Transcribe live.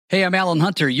Hey, I'm Alan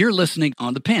Hunter. You're listening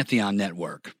on the Pantheon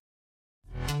Network.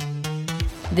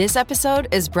 This episode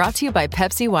is brought to you by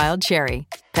Pepsi Wild Cherry.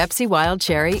 Pepsi Wild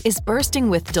Cherry is bursting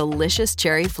with delicious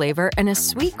cherry flavor and a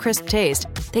sweet, crisp taste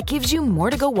that gives you more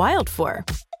to go wild for.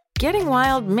 Getting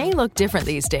wild may look different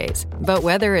these days, but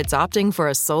whether it's opting for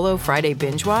a solo Friday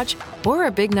binge watch or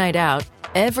a big night out,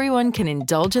 everyone can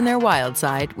indulge in their wild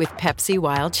side with Pepsi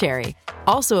Wild Cherry.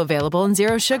 Also available in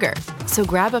Zero Sugar. So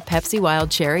grab a Pepsi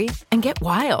Wild Cherry and get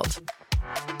wild.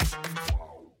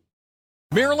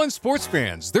 Maryland sports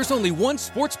fans, there's only one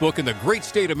sports book in the great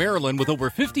state of Maryland with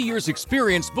over 50 years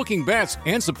experience booking bets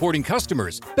and supporting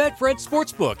customers. Betfred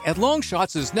Sportsbook at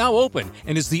Longshots is now open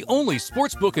and is the only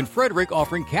sportsbook in Frederick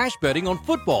offering cash betting on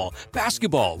football,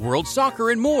 basketball, world soccer,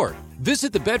 and more.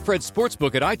 Visit the Betfred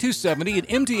Sportsbook at I-270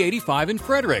 and MD-85 in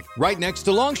Frederick, right next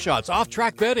to Longshots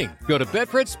off-track betting. Go to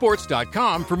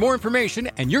BetfredSports.com for more information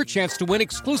and your chance to win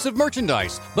exclusive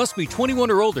merchandise. Must be 21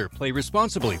 or older. Play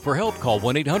responsibly. For help, call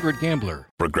 1-800-GAMBLER.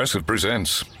 Progressive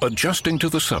presents Adjusting to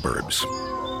the Suburbs.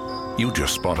 You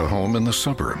just bought a home in the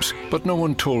suburbs, but no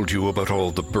one told you about all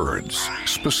the birds,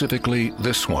 specifically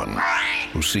this one,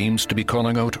 who seems to be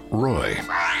calling out Roy.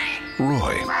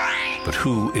 Roy. But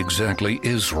who exactly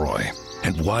is Roy?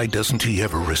 And why doesn't he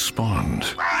ever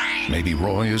respond? Maybe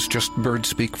Roy is just bird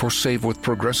speak for save with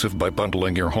Progressive by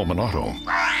bundling your home and auto.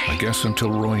 I guess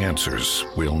until Roy answers,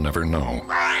 we'll never know.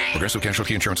 Progressive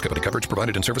Casualty Insurance Company. Coverage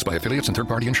provided in service by affiliates and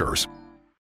third-party insurers.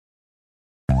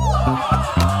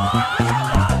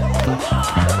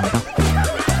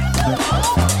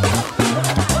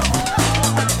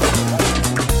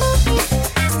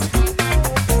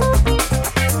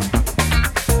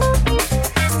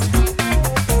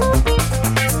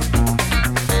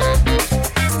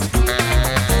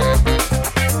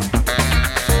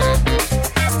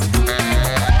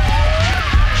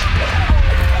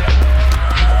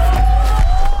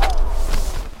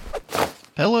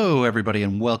 Hello, everybody,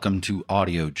 and welcome to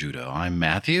Audio Judo. I'm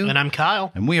Matthew. And I'm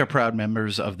Kyle. And we are proud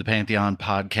members of the Pantheon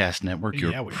Podcast Network,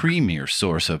 your premier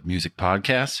source of music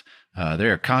podcasts. They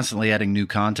are constantly adding new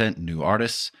content, new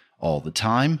artists all the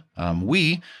time.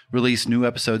 We release new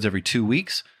episodes every 2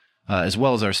 weeks, as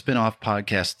well as our spin-off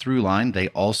podcast Throughline. They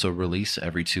also release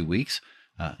every 2 weeks.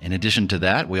 In addition to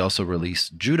that, we also release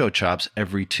Judo Chops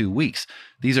every 2 weeks.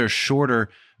 These are shorter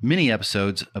mini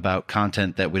episodes about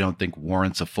content that we don't think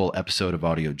warrants a full episode of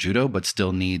Audio Judo, but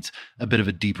still needs a bit of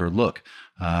a deeper look.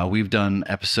 We've done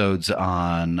episodes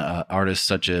on artists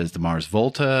such as the Mars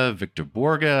Volta, Victor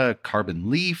Borga,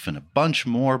 Carbon Leaf, and a bunch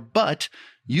more, but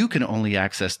you can only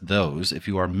access those if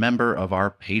you are a member of our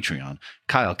Patreon.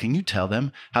 Kyle, can you tell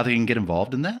them how they can get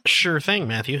involved in that? Sure thing,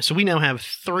 Matthew. So we now have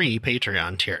 3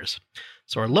 Patreon tiers.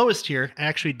 So our lowest tier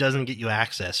actually doesn't get you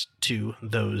access to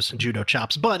those Judo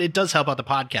Chops, but it does help out the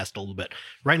podcast a little bit.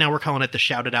 Right now we're calling it the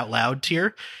Shout It Out Loud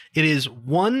tier. It is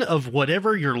one of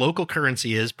whatever your local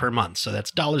currency is per month. So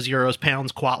that's dollars, euros,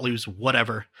 pounds, quatlus,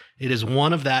 whatever. It is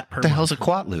one of that per month. What the hell's a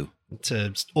quatlu? It's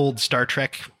an old Star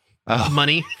Trek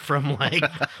money from like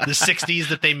the 60s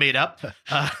that they made up.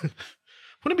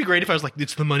 Wouldn't it be great if I was like,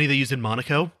 it's the money they use in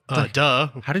Monaco? Duh.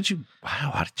 How did you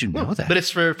know that? But it's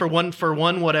for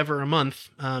one whatever a month.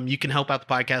 You can help out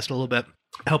the podcast a little bit,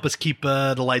 help us keep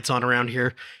the lights on around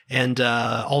here. And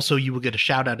also you will get a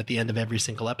shout out at the end of every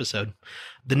single episode.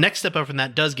 The next step up from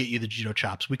that does get you the Judo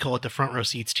Chops. We call it the Front Row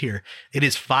Seats tier. It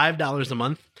is $5 a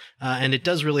month, and it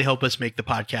does really help us make the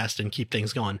podcast and keep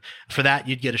things going. For that,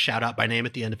 you'd get a shout out by name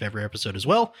at the end of every episode as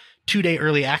well. 2-day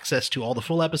early access to all the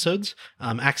full episodes,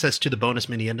 access to the bonus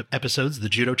mini episodes, the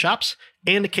Judo Chops,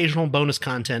 and occasional bonus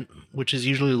content, which is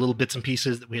usually little bits and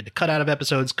pieces that we had to cut out of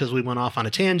episodes because we went off on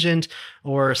a tangent,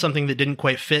 or something that didn't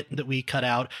quite fit that we cut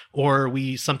out, or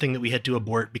something that we had to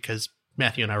abort because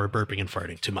Matthew and I were burping and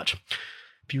farting too much.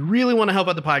 If you really want to help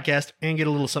out the podcast and get a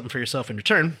little something for yourself in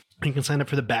return, you can sign up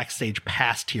for the Backstage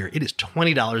Pass tier. It is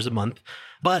 $20 a month,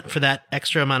 but for that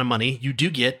extra amount of money, you do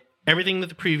get everything that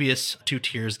the previous 2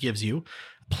 tiers gives you,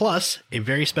 plus a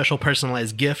very special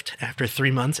personalized gift after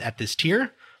 3 months at this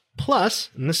tier. Plus,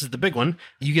 and this is the big one,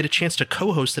 you get a chance to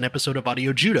co-host an episode of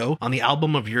Audio Judo on the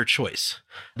album of your choice.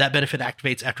 That benefit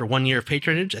activates after 1 year of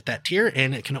patronage at that tier,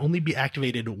 and it can only be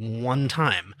activated one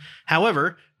time.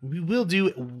 However, we will do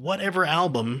whatever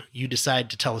album you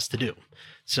decide to tell us to do.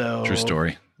 So, true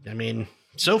story. I mean,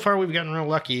 so far we've gotten real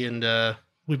lucky, and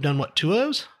we've done, 2 of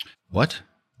those? What?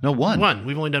 No, 1. 1.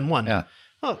 We've only done 1. Yeah.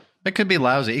 Oh. It could be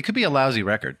lousy. It could be a lousy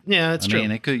record. Yeah, that's true. I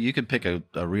mean, you could pick a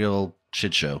real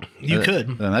shit show. You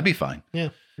could. Then that'd be fine. Yeah.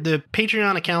 The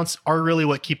Patreon accounts are really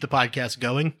what keep the podcast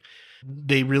going.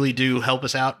 They really do help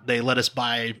us out. They let us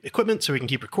buy equipment so we can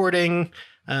keep recording.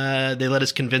 They let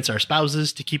us convince our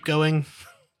spouses to keep going.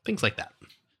 Things like that.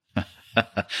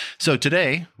 So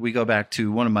today we go back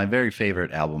to one of my very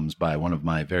favorite albums by one of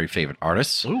my very favorite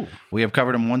artists. Ooh. We have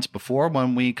covered him once before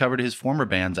when we covered his former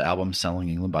band's album, Selling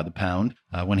England by the Pound,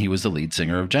 when he was the lead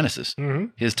singer of Genesis. Mm-hmm.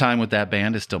 His time with that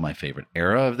band is still my favorite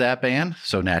era of that band,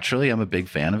 so naturally I'm a big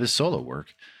fan of his solo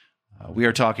work. We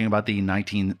are talking about the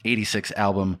 1986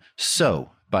 album So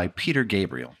by Peter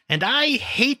Gabriel. And I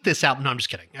hate this album. No, I'm just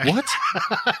kidding. What?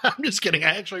 I'm just kidding.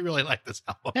 I actually really like this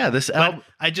album. Yeah, this album.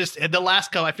 I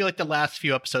feel like the last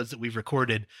few episodes that we've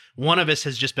recorded, one of us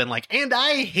has just been like, and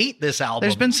I hate this album.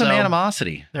 There's been some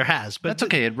animosity. There has, but that's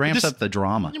okay. It ramps up the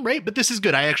drama. Right, but this is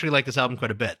good. I actually like this album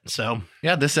quite a bit. So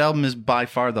yeah, this album is by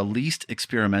far the least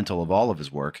experimental of all of his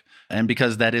work. And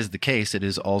because that is the case, it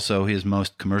is also his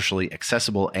most commercially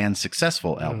accessible and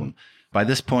successful album. By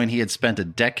this point, he had spent a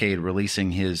decade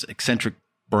releasing his eccentric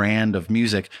brand of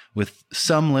music with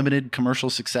some limited commercial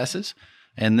successes.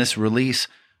 And this release,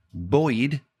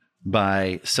 buoyed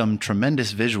by some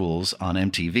tremendous visuals on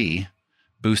MTV,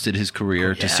 boosted his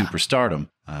career to superstardom.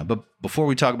 But before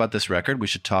we talk about this record, we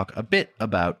should talk a bit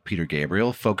about Peter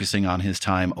Gabriel, focusing on his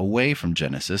time away from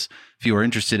Genesis. If you are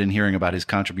interested in hearing about his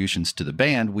contributions to the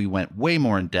band, we went way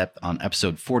more in depth on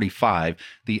episode 45,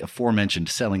 the aforementioned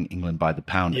Selling England by the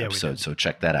Pound episode. So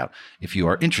check that out if you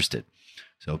are interested.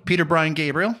 So Peter Brian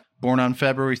Gabriel, born on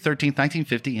February 13th,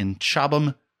 1950 in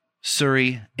Chobham,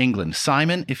 Surrey, England.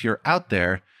 Simon, if you're out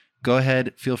there, go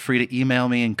ahead, feel free to email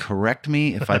me and correct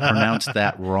me if I pronounced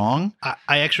that wrong.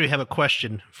 I actually have a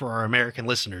question for our American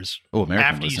listeners. Oh, American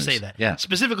after listeners. you say that. Yeah.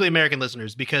 Specifically American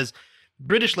listeners, because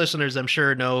British listeners, I'm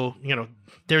sure, know,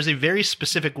 there's a very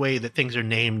specific way that things are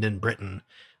named in Britain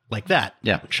like that.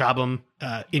 Yeah. Chobham,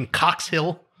 in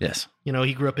Coxhill. Yes.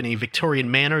 He grew up in a Victorian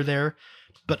manor there.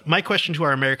 But my question to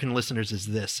our American listeners is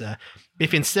this.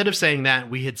 If instead of saying that,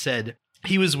 we had said,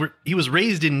 he was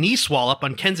raised in Kneeswall up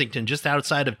on Kensington, just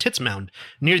outside of Titsmount,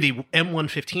 near the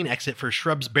M115 exit for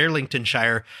Shrubs,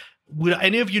 Burlingtonshire. Would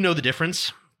any of you know the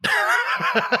difference?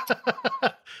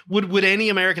 Would any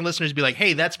American listeners be like,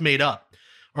 hey, that's made up?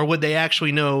 Or would they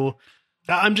actually know?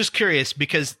 I'm just curious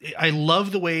because I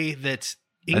love the way that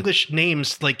English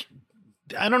names,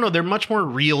 I don't know, they're much more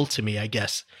real to me, I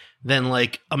guess, than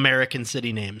American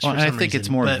city names. Well, I think it's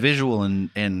more visual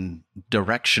and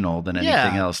directional than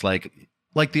anything else.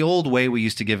 Like the old way we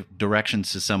used to give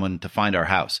directions to someone to find our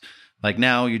house. Like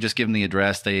now you just give them the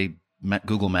address, they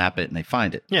Google map it and they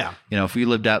find it. Yeah. If we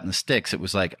lived out in the sticks, it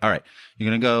was like, all right, you're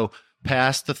going to go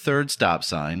past the third stop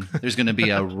sign. There's going to be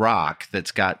a rock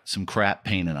that's got some crap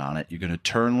painted on it. You're going to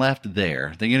turn left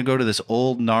there. Then you're going to go to this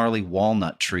old gnarly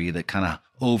walnut tree that kind of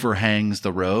overhangs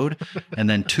the road. And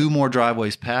then 2 more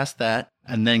driveways past that.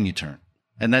 And then you turn.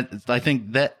 And I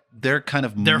think that they're kind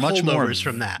of much more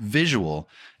from that visual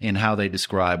in how they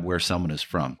describe where someone is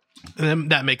from.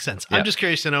 That makes sense. Yeah. I'm just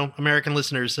curious to know. American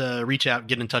listeners, reach out,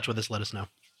 get in touch with us, let us know.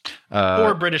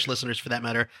 Or British listeners, for that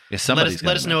matter. Yeah,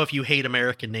 let us know if you hate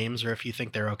American names or if you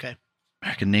think they're okay.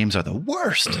 American names are the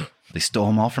worst. They stole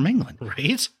them all from England.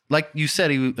 Right? Like you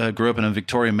said, he grew up in a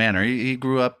Victorian manor. He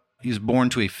was born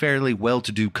to a fairly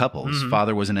well-to-do couple. His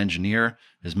father was an engineer.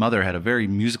 His mother had a very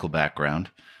musical background.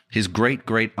 His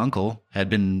great-great-uncle had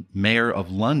been mayor of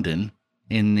London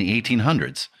in the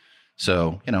 1800s.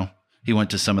 So, he went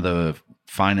to some of the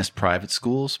finest private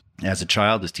schools. As a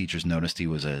child, his teachers noticed he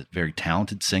was a very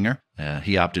talented singer.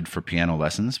 He opted for piano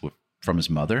lessons from his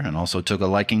mother and also took a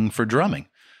liking for drumming.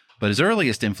 But his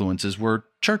earliest influences were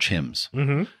church hymns.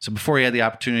 Mm-hmm. So before he had the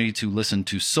opportunity to listen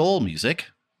to soul music,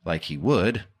 like he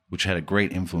would, which had a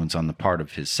great influence on the part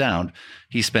of his sound,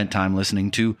 he spent time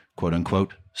listening to,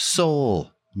 quote-unquote,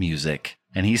 soul music.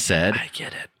 And he said I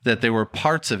get it. That there were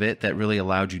parts of it that really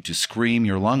allowed you to scream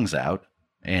your lungs out,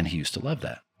 and he used to love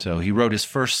that. So he wrote his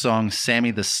first song,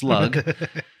 Sammy the Slug,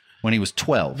 when he was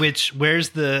 12. Which, where's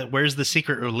the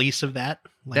secret release of that?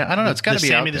 I don't know. It's got to be out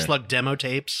there. Sammy the Slug demo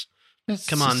tapes.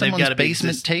 Come on, they've got a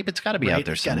basement tape. It's got to be out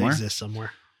there somewhere. It's got to exist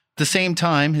somewhere. At the same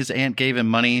time, his aunt gave him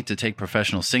money to take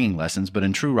professional singing lessons, but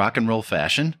in true rock and roll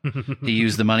fashion, he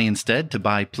used the money instead to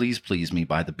buy Please Please Me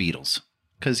by the Beatles.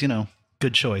 Because,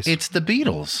 good choice. It's the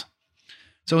Beatles.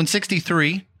 So in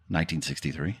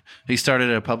 1963, he started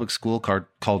at a public school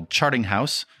called Charting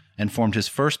House and formed his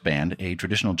first band, a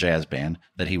traditional jazz band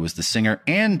that he was the singer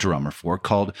and drummer for,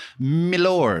 called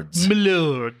Milords.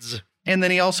 Milords. And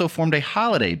then he also formed a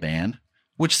holiday band,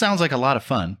 which sounds like a lot of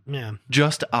fun. Yeah.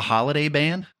 Just a holiday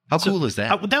band? How cool is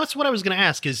that? That's what I was going to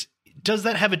ask is, does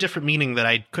that have a different meaning that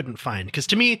I couldn't find? Because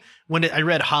to me, when I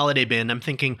read holiday band, I'm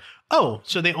thinking, oh,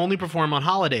 so they only perform on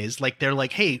holidays. Like they're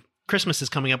like, hey, Christmas is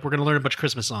coming up. We're going to learn a bunch of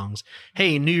Christmas songs.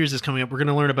 Hey, New Year's is coming up. We're going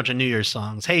to learn a bunch of New Year's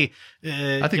songs. Hey,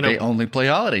 I think they only play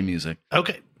holiday music.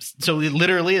 Okay. So it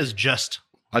literally is just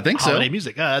I think holiday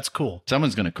music. Oh, that's cool.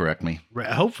 Someone's going to correct me.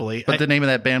 Hopefully. But the name of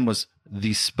that band was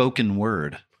The Spoken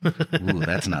Word. Ooh,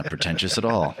 that's not pretentious at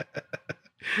all.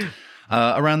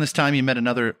 Around this time, he met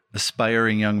another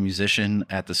aspiring young musician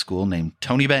at the school named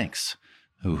Tony Banks,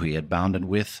 who he had bonded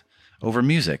with over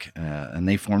music. And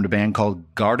they formed a band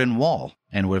called Garden Wall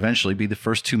and would eventually be the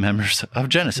first two members of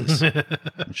Genesis.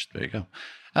 Which, there you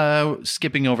go.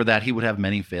 Skipping over that, he would have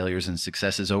many failures and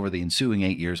successes over the ensuing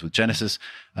 8 years with Genesis.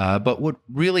 But what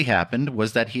really happened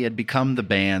was that he had become the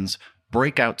band's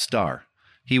breakout star.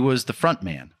 He was the front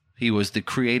man. He was the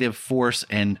creative force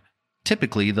and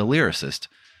typically the lyricist.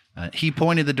 He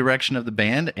pointed the direction of the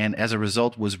band and as a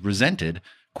result was resented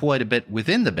quite a bit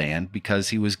within the band because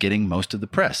he was getting most of the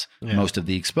press, most of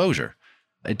the exposure.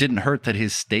 It didn't hurt that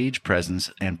his stage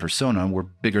presence and persona were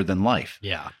bigger than life.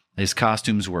 Yeah. His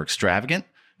costumes were extravagant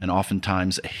and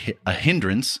oftentimes a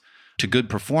hindrance to good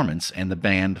performance, and the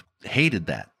band hated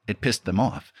that. It pissed them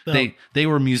off. Well, they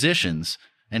were musicians,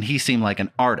 and he seemed like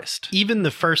an artist. Even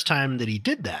the first time that he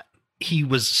did that, he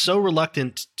was so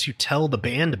reluctant to tell the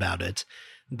band about it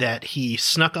that he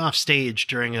snuck off stage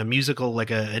during a musical, like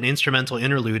an instrumental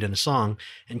interlude in a song,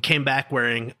 and came back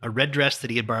wearing a red dress that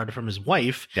he had borrowed from his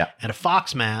wife and a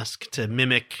fox mask to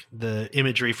mimic the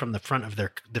imagery from the front of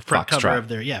the front cover of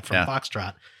their,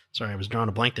 Foxtrot. Sorry, I was drawing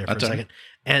a blank there for a second.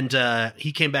 And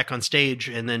he came back on stage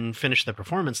and then finished the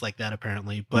performance like that,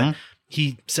 apparently. But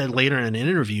he said later in an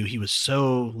interview, he was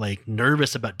so like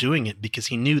nervous about doing it because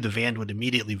he knew the band would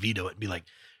immediately veto it and be like,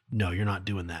 no, you're not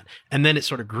doing that. And then it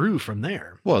sort of grew from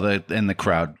there. Well, and the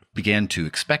crowd began to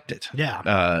expect it.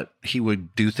 Yeah. He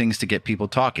would do things to get people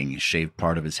talking. He shaved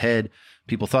part of his head.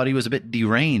 People thought he was a bit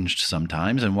deranged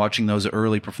sometimes. And watching those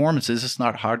early performances, it's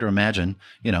not hard to imagine,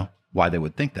 why they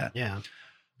would think that. Yeah.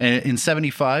 And in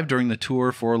 75, during the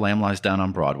tour for Lamb Lies Down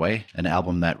on Broadway, an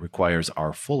album that requires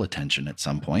our full attention at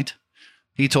some point,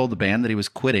 he told the band that he was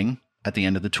quitting at the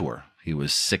end of the tour. He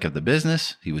was sick of the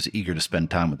business. He was eager to spend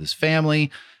time with his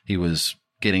family. He was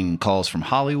getting calls from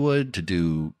Hollywood to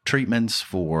do treatments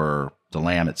for the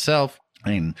Lamb itself.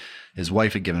 I mean, his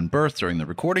wife had given birth during the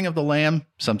recording of the Lamb,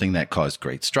 something that caused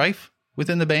great strife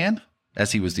within the band,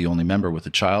 as he was the only member with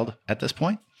a child at this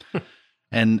point.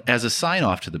 And as a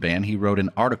sign-off to the band, he wrote an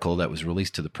article that was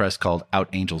released to the press called Out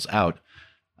Angels Out,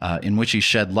 in which he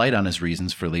shed light on his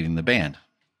reasons for leaving the band.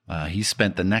 He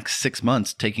spent the next 6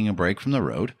 months taking a break from the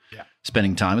road,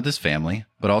 spending time with his family,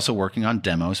 but also working on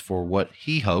demos for what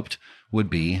he hoped would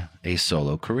be a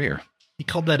solo career. He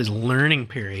called that his learning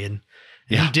period.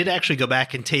 And he did actually go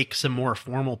back and take some more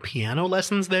formal piano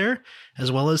lessons there,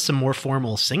 as well as some more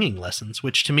formal singing lessons,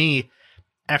 which to me,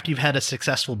 after you've had a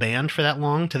successful band for that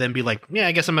long, to then be like, yeah,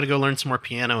 I guess I'm going to go learn some more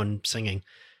piano and singing.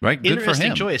 Right. Good for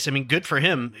him. Choice. I mean, good for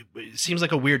him. It seems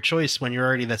like a weird choice when you're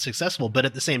already that successful. But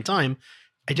at the same time,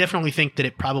 I definitely think that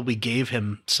it probably gave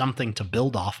him something to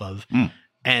build off of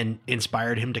and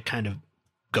inspired him to kind of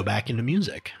go back into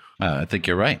music. I think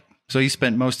you're right. So he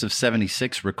spent most of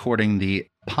 76 recording the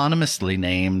eponymously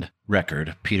named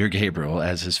record, Peter Gabriel,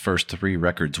 as his first 3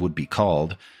 records would be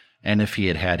called. And if he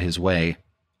had had his way,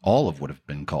 all of would have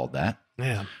been called that.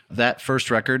 Yeah. That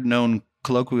first record, known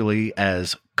colloquially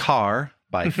as Car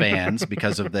by fans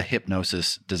because of the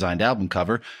Hypnosis designed album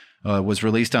cover, was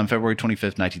released on February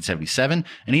 25th, 1977,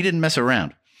 and he didn't mess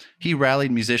around. He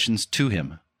rallied musicians to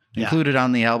him. Included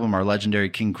on the album are legendary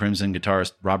King Crimson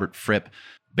guitarist Robert Fripp,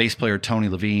 bass player Tony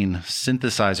Levine,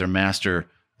 synthesizer master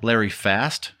Larry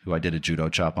Fast, who I did a judo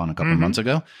chop on a couple months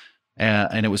ago,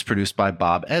 and it was produced by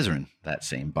Bob Ezrin, that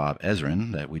same Bob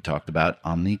Ezrin that we talked about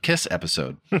on the Kiss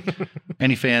episode.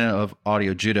 Any fan of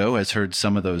audio judo has heard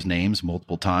some of those names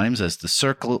multiple times as the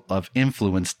circle of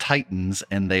influence tightens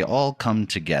and they all come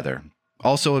together.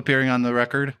 Also appearing on the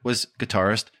record was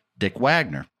guitarist Dick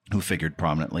Wagner, who figured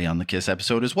prominently on the Kiss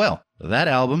episode as well. That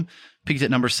album peaked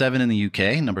at number 7 in the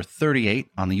UK, number 38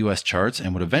 on the US charts,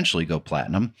 and would eventually go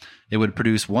platinum. It would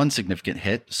produce one significant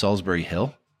hit, Salisbury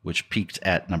Hill, which peaked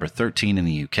at number 13 in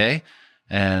the UK,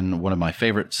 and one of my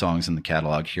favorite songs in the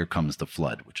catalog, Here Comes the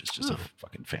Flood, which is just a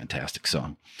fucking fantastic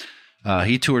song.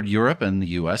 He toured Europe and the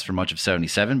US for much of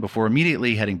 77 before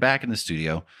immediately heading back in the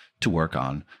studio to work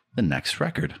on the next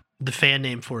record. The fan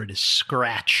name for it is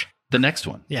Scratch. The next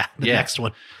one. Yeah, next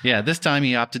one. Yeah, this time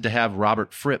he opted to have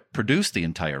Robert Fripp produce the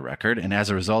entire record, and as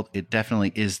a result, it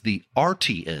definitely is the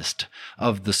artiest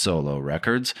of the solo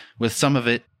records, with some of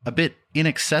it a bit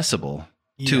inaccessible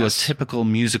to a typical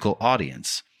musical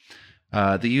audience.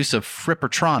 The use of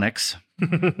Frippertronics,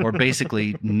 or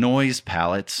basically noise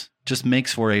palettes, just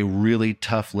makes for a really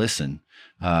tough listen.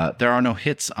 There are no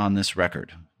hits on this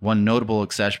record. One notable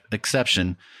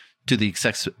exception to the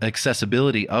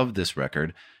accessibility of this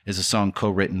record is a song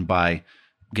co-written by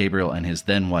Gabriel and his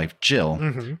then wife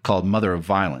Jill, called Mother of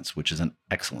Violence, which is an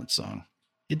excellent song.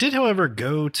 It did, however,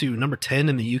 go to number 10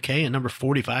 in the UK and number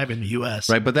 45 in the US.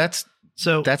 Right, but that's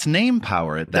name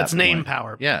power at that That's point. name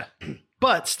power. Yeah.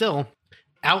 But still,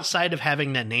 outside of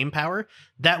having that name power,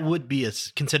 that would be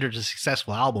considered a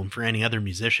successful album for any other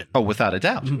musician. Oh, without a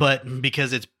doubt. But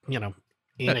because it's,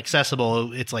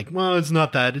 inaccessible, it's like, well, it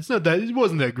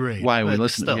wasn't that great. Why are we But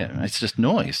listening? still. Yeah, it's just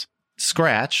noise.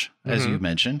 Scratch, as you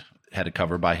mentioned, had a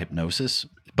cover by Hypnosis,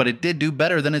 but it did do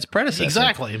better than its predecessor.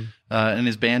 Exactly. And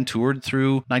his band toured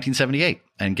through 1978,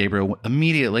 and Gabriel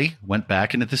immediately went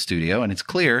back into the studio, and it's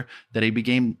clear that he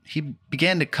began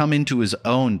to come into his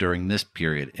own during this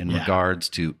period in regards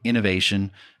to innovation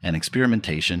and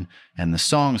experimentation, and the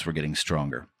songs were getting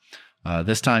stronger.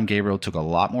 This time, Gabriel took a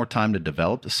lot more time to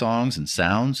develop the songs and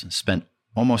sounds, and spent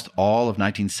almost all of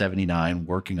 1979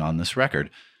 working on this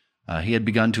record. He had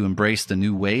begun to embrace the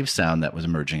new wave sound that was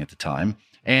emerging at the time,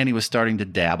 and he was starting to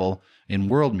dabble in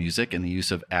world music and the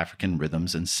use of African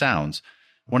rhythms and sounds.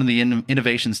 One of the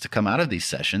innovations to come out of these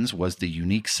sessions was the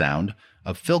unique sound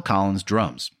of Phil Collins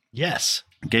drums. Yes.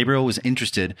 Gabriel was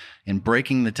interested in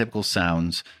breaking the typical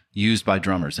sounds used by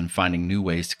drummers and finding new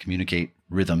ways to communicate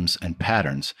rhythms and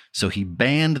patterns. So he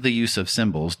banned the use of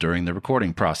cymbals during the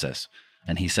recording process.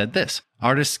 And he said this: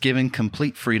 "Artists given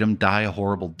complete freedom die a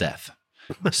horrible death.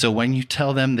 So when you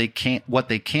tell them what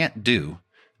they can't do,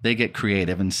 they get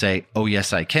creative and say, 'Oh,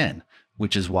 yes, I can,'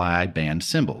 which is why I banned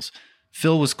cymbals."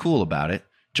 Phil was cool about it.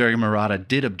 Jerry Marotta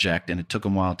did object, and it took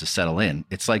him a while to settle in.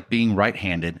 It's like being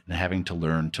right-handed and having to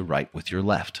learn to write with your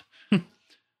left.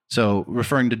 So,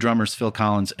 referring to drummers Phil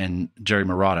Collins and Jerry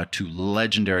Marotta, two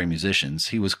legendary musicians,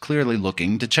 he was clearly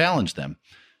looking to challenge them.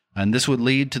 And this would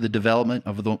lead to the development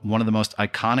of one of the most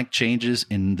iconic changes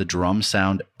in the drum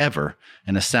sound ever,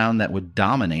 and a sound that would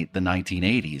dominate the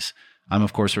 1980s. I'm,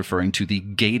 of course, referring to the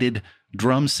gated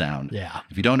drum sound. Yeah.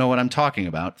 If you don't know what I'm talking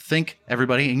about, think,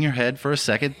 everybody, in your head for a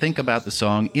second, think about the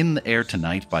song In the Air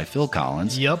Tonight by Phil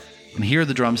Collins. Yep. And hear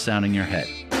the drum sound in your head.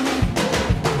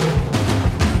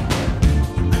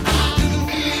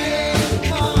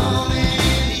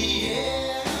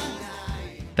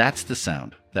 That's the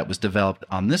sound that was developed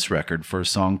on this record for a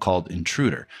song called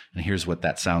Intruder. And here's what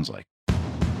that sounds like.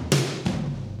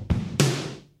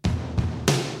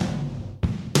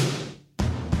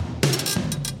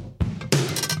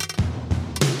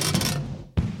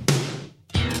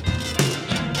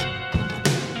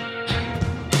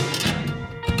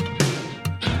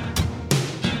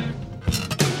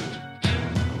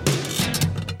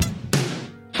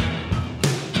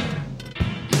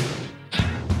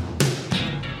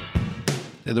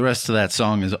 The rest of that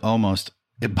song is almost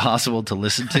impossible to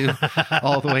listen to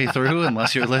all the way through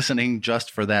unless you're listening just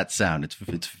for that sound.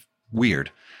 It's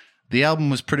weird. The album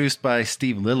was produced by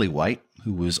Steve Lillywhite,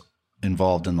 who was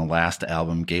involved in the last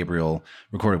album Gabriel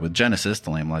recorded with Genesis,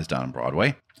 The Lamb Lies Down on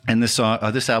Broadway. And this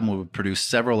album would produce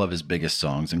several of his biggest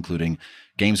songs, including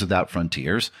Games Without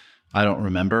Frontiers, I Don't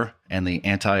Remember, and the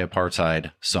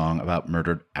anti-apartheid song about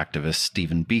murdered activist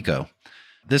Stephen Biko.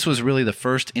 This was really the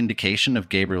first indication of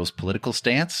Gabriel's political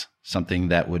stance, something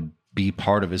that would be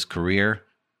part of his career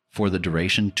for the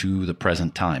duration to the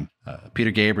present time. Peter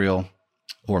Gabriel,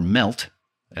 or Melt,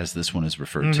 as this one is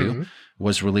referred to,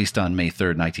 was released on May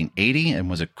 3rd, 1980, and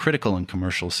was a critical and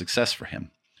commercial success for him.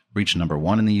 Reached number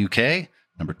 1 in the UK,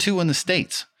 number 2 in the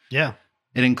States. Yeah.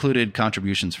 It included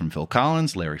contributions from Phil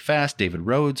Collins, Larry Fast, David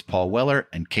Rhodes, Paul Weller,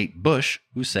 and Kate Bush,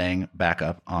 who sang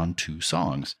backup on 2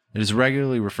 songs. It is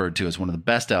regularly referred to as one of the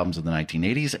best albums of the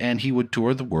 1980s, and he would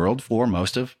tour the world for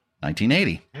most of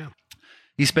 1980. Yeah.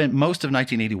 He spent most of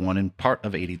 1981 and part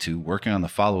of 82 working on the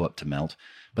follow-up to Melt,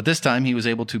 but this time he was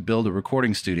able to build a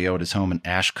recording studio at his home in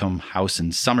Ashcombe House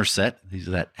in Somerset. These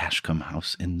are that Ashcombe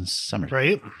House in Somerset.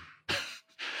 Right.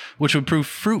 Which would prove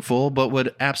fruitful, but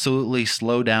would absolutely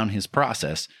slow down his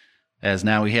process, as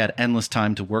now he had endless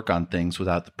time to work on things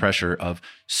without the pressure of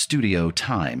studio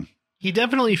time. He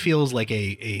definitely feels like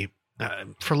a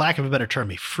for lack of a better term,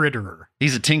 a fritterer.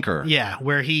 He's a tinkerer. Yeah,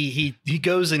 where he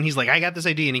goes and he's like, I got this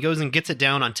idea, and he goes and gets it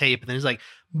down on tape, and then he's like,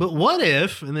 but what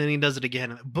if? And then he does it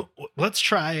again. But let's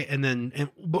try,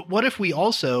 but what if we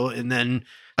also? And then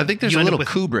I think there's a little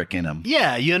Kubrick in him.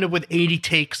 Yeah, you end up with 80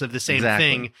 takes of the same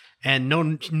thing, and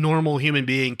no normal human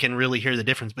being can really hear the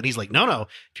difference. But he's like, no,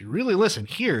 if you really listen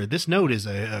here, this note is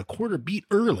a quarter beat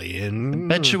early, and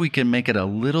I bet you we can make it a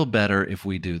little better if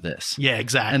we do this. Yeah,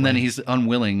 exactly. And then he's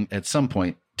unwilling at some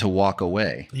point to walk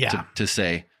away. Yeah, to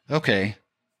say, okay,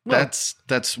 well,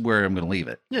 that's where I'm going to leave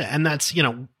it. Yeah, and that's,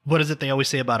 what is it they always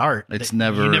say about art? It's you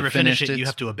never finish finished. it. You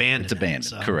have to abandon it. It's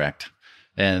abandoned. Correct.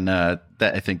 And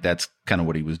I think that's kind of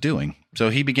what he was doing. So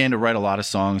he began to write a lot of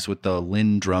songs with the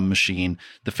Linn drum machine,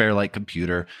 the Fairlight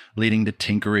computer, leading to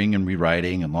tinkering and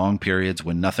rewriting and long periods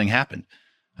when nothing happened.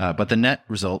 But the net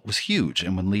result was huge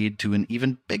and would lead to an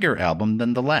even bigger album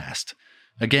than the last.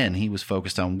 Again, he was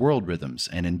focused on world rhythms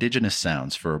and indigenous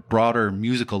sounds for a broader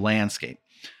musical landscape.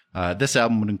 This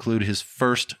album would include his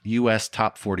first U.S.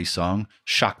 Top 40 song,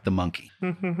 Shock the Monkey.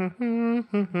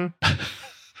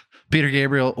 Peter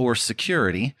Gabriel, or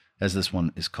Security, as this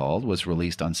one is called, was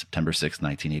released on September 6,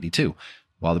 1982.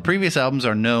 While the previous albums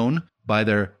are known by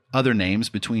their other names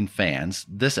between fans,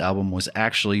 this album was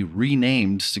actually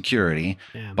renamed Security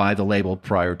by the label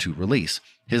prior to release.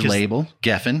 His label,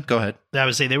 Geffen, go ahead. I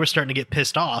would say they were starting to get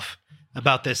pissed off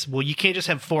about this. Well, you can't just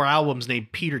have 4 albums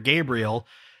named Peter Gabriel,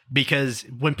 because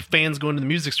when fans go into the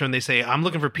music store and they say, I'm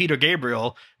looking for Peter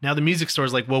Gabriel, now the music store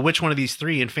is like, well, which one of these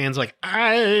 3? And fans are like,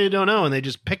 I don't know. And they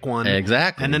just pick one.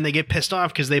 Exactly. And then they get pissed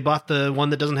off because they bought the one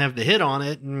that doesn't have the hit on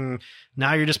it. And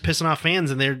now you're just pissing off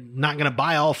fans and they're not going to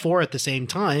buy all 4 at the same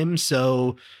time.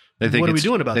 So what are we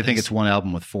doing about this? They think it's one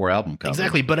album with 4 album covers.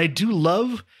 Exactly. But I do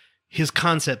love his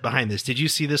concept behind this. Did you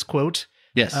see this quote?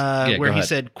 Yes. Where he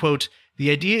said, quote, the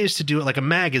idea is to do it like a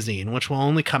magazine, which will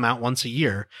only come out once a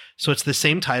year. So it's the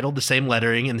same title, the same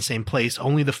lettering, and the same place,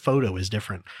 only the photo is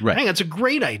different. Right. I think that's a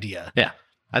great idea. Yeah.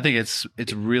 I think it's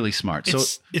really smart.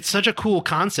 It's such a cool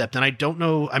concept, and I don't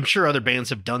know, I'm sure other bands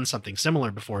have done something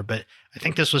similar before, but I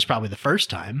think this was probably the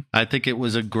first time. I think it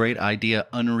was a great idea,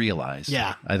 unrealized.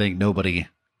 Yeah. I think nobody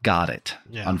got it,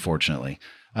 unfortunately.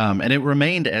 And it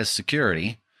remained as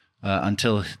Security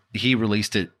until he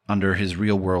released it under his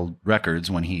Real World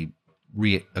Records when he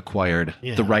reacquired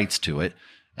the rights to it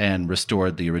and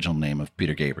restored the original name of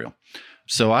Peter Gabriel.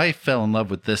 So I fell in love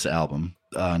with this album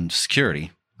on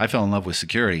Security. I fell in love with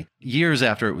Security years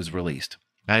after it was released.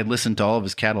 I had listened to all of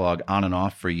his catalog on and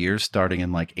off for years, starting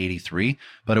in like 83,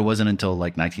 but it wasn't until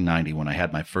like 1990 when I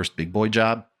had my first big boy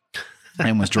job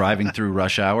and was driving through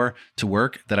rush hour to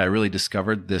work that I really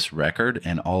discovered this record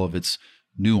and all of its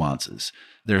nuances.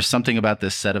 There's something about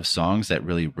this set of songs that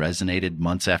really resonated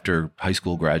months after high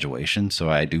school graduation. So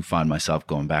I do find myself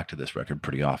going back to this record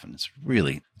pretty often. It's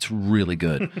really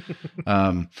good.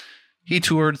 He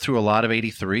toured through a lot of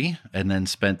 83 and then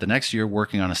spent the next year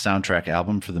working on a soundtrack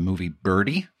album for the movie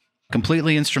Birdie,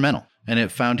 completely instrumental. And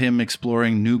it found him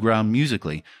exploring new ground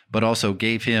musically, but also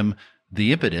gave him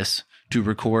the impetus to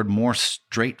record more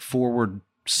straightforward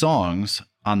songs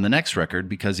on the next record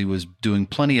because he was doing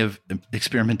plenty of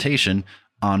experimentation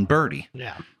on Birdie.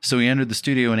 Yeah. So he entered the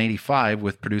studio in 85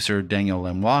 with producer Daniel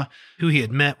Lanois, who he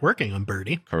had met working on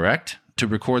Birdie. Correct. To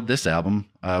record this album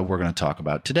we're going to talk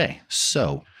about today.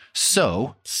 So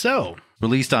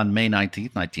released on May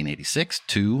 19th, 1986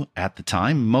 to, at the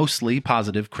time, mostly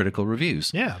positive critical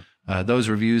reviews. Yeah. Those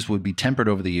reviews would be tempered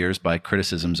over the years by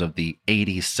criticisms of the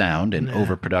 80s sound and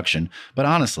overproduction. But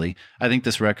honestly, I think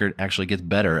this record actually gets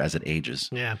better as it ages.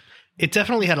 Yeah. It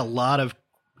definitely had a lot of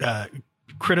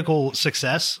critical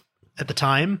success at the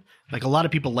time. Like a lot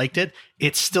of people liked it.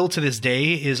 It still to this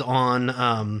day is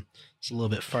on, it's a little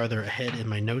bit farther ahead in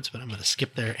my notes, but I'm going to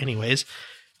skip there anyways.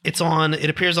 It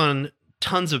appears on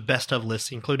tons of best of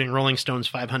lists, including Rolling Stone's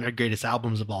 500 greatest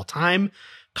albums of all time,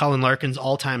 Colin Larkin's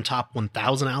all-time top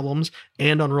 1,000 albums,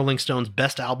 and on Rolling Stone's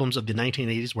best albums of the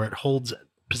 1980s, where it holds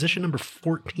position number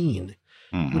 14,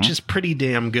 which is pretty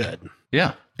damn good.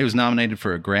 Yeah. It was nominated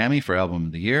for a Grammy for Album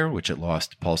of the Year, which it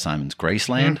lost to Paul Simon's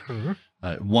Graceland.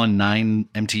 Won 9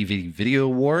 MTV Video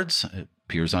Awards. It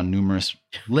appears on numerous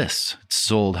lists. It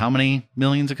sold how many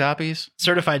millions of copies?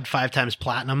 Certified 5 times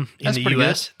platinum in the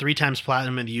US, 3 times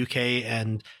platinum in the UK,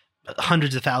 and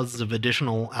hundreds of thousands of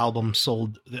additional albums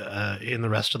sold in the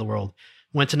rest of the world.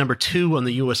 Went to number 2 on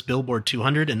the US Billboard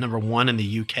 200 and number 1 in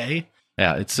the UK.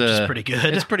 Yeah, it's pretty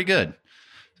good. It's pretty good.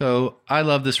 So I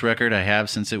love this record. I have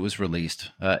since it was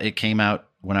released. It came out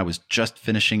when I was just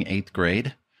finishing 8th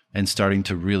grade and starting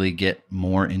to really get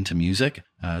more into music.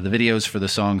 The videos for the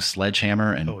songs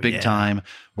Sledgehammer and Big Time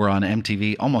were on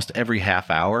MTV almost every half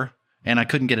hour, and I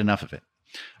couldn't get enough of it.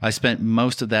 I spent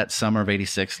most of that summer of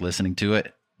 86 listening to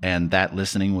it, and that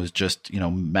listening was just,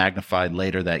 magnified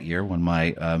later that year when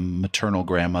my maternal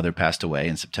grandmother passed away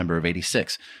in September of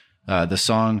 86. The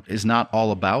song is not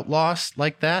all about loss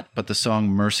like that, but the song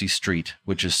Mercy Street,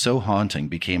 which is so haunting,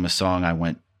 became a song I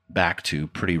went back to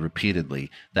pretty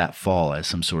repeatedly that fall as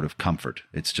some sort of comfort.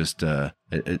 It's just, I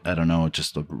don't know,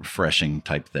 just a refreshing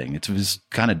type thing. It was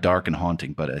kind of dark and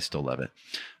haunting, but I still love it.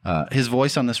 His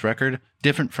voice on this record,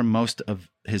 different from most of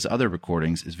his other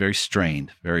recordings, is very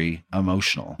strained, very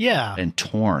emotional. Yeah. And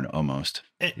torn almost.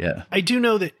 Yeah. I do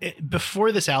know that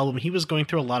before this album, he was going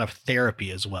through a lot of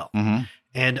therapy as well.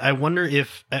 And I wonder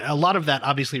if a lot of that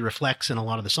obviously reflects in a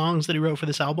lot of the songs that he wrote for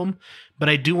this album, but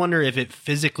I do wonder if it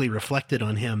physically reflected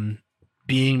on him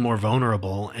being more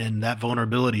vulnerable, and that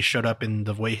vulnerability showed up in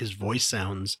the way his voice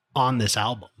sounds on this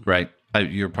album. Right.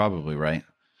 You're probably right.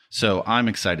 So I'm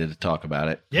excited to talk about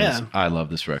it. Yeah. I love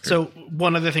this record. So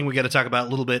one other thing we got to talk about a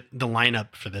little bit, the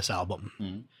lineup for this album.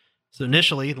 Mm-hmm. So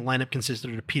initially, the lineup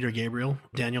consisted of Peter Gabriel,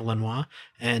 Daniel Lanois,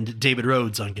 and David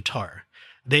Rhodes on guitar.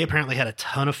 They apparently had a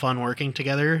ton of fun working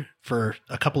together for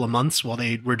a couple of months while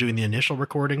they were doing the initial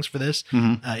recordings for this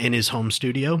in his home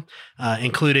studio,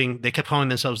 including they kept calling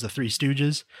themselves the Three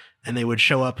Stooges, and they would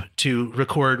show up to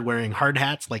record wearing hard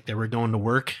hats like they were going to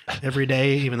work every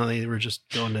day, even though they were just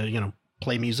going to,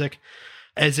 play music.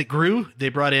 As it grew, they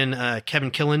brought in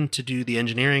Kevin Killen to do the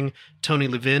engineering, Tony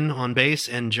Levin on bass,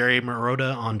 and Jerry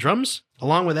Marotta on drums.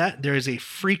 Along with that, there is a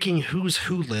freaking who's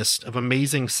who list of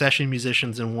amazing session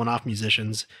musicians and one-off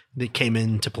musicians that came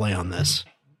in to play on this.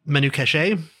 Manu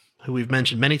Katché, who we've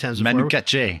mentioned many times before. Manu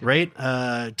Katché. Right?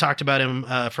 Talked about him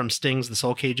from Sting's The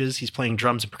Soul Cages. He's playing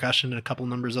drums and percussion in a couple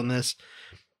numbers on this.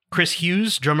 Chris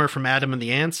Hughes, drummer from Adam and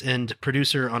the Ants and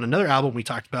producer on another album we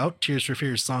talked about, Tears for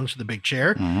Fears Songs for the Big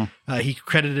Chair. Mm-hmm. He's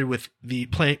credited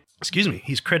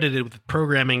with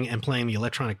programming and playing the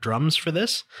electronic drums for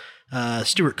this.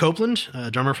 Stuart Copeland,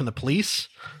 drummer from The Police,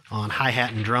 on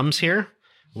hi-hat and drums here.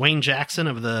 Wayne Jackson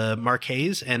of the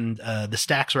Marqués and the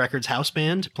Stax Records house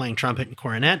band, playing trumpet and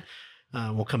cornet.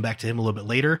 We'll come back to him a little bit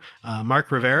later.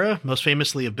 Mark Rivera, most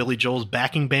famously of Billy Joel's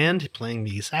backing band, playing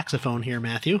the saxophone here,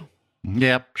 Matthew.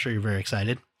 Yep. I'm sure you're very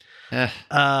excited. Don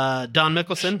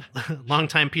Mickelson,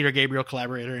 longtime Peter Gabriel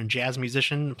collaborator and jazz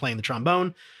musician, playing the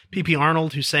trombone. P.P.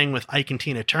 Arnold, who sang with Ike and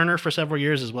Tina Turner for several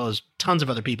years, as well as tons of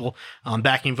other people on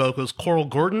backing vocals. Coral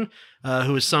Gordon,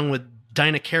 who has sung with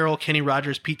Dinah Carroll, Kenny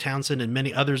Rogers, Pete Townsend, and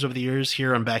many others over the years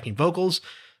here on backing vocals.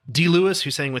 Dee Lewis,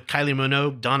 who sang with Kylie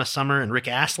Minogue, Donna Summer, and Rick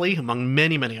Astley, among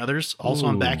many, many others, also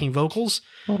on backing vocals.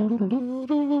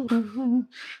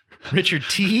 Richard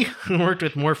T., who worked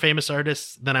with more famous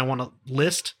artists than I want to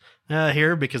list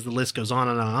here because the list goes on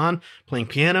and on, playing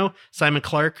piano. Simon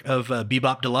Clark of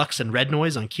Bebop Deluxe and Red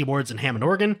Noise on keyboards and Hammond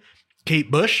organ.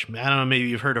 Kate Bush, I don't know, maybe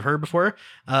you've heard of her before,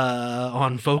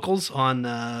 on vocals on,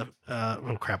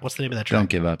 what's the name of that track? Don't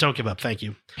Give Up. Don't Give Up, thank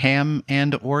you. Ham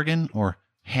and organ or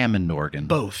Hammond organ?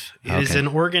 Both. It is an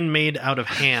organ made out of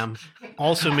ham,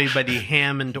 also made by the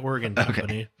Hammond Organ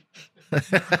Company.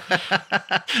 Did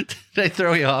I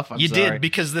throw you off? You did,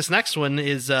 because this next one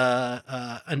is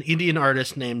an Indian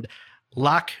artist named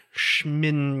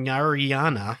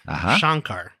Lakshminarayana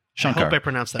Shankar. I hope I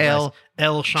pronounced that right.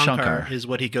 L. Shankar is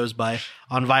what he goes by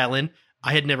on violin.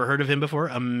 I had never heard of him before.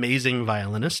 Amazing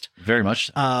violinist. Very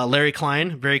much. Larry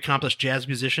Klein, very accomplished jazz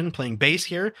musician, playing bass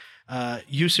here.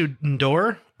 Youssou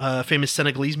N'Dour, famous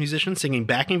Senegalese musician, singing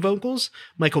backing vocals.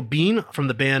 Michael Bean from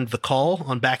the band The Call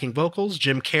on backing vocals.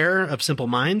 Jim Kerr of Simple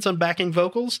Minds on backing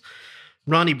vocals.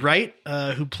 Ronnie Bright,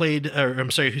 who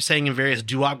sang in various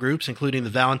doo-wop groups, including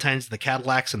the Valentines, the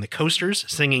Cadillacs, and the Coasters,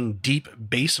 singing deep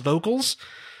bass vocals.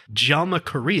 Djalma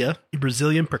Correa, a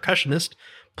Brazilian percussionist,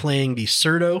 playing the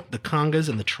surdo, the congas,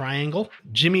 and the triangle.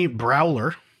 Jimmy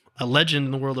Browler, a legend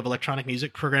in the world of electronic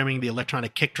music, programming the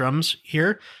electronic kick drums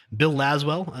here. Bill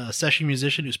Laswell, a session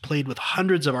musician who's played with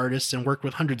hundreds of artists and worked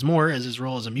with hundreds more as his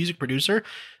role as a music producer,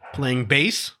 playing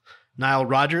bass. Nile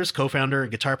Rodgers, co-founder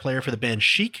and guitar player for the band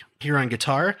Chic, here on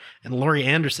guitar. And Laurie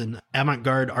Anderson,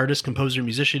 avant-garde artist, composer,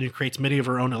 musician who creates many of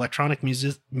her own electronic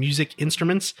music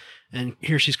instruments. And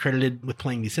here she's credited with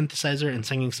playing the synthesizer and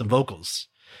singing some vocals.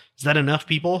 Is that enough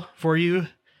people for you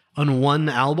on one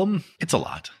album? It's a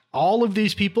lot. All of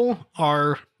these people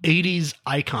are 80s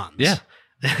icons. Yeah.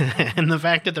 And the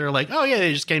fact that they're like, oh yeah,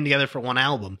 they just came together for one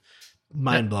album.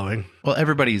 Mind-blowing. Well,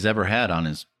 everybody he's ever had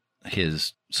on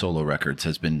his solo records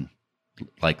has been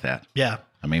like that. Yeah.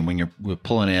 I mean, when we're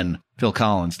pulling in Phil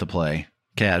Collins to play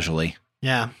casually.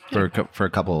 Yeah. For a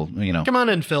couple, Come on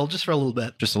in, Phil, just for a little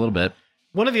bit. Just a little bit.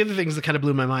 One of the other things that kind of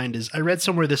blew my mind is I read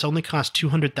somewhere this only cost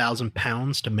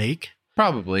 £200,000 to make.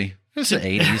 Probably. It's the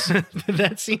 80s.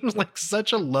 That seems like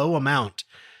such a low amount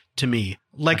to me.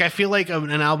 Like, I feel like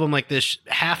an album like this,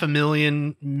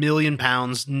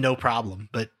 £500,000 no problem,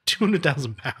 but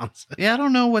 £200,000. Yeah, I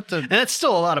don't know what and that's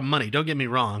still a lot of money. Don't get me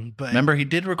wrong, but remember, he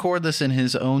did record this in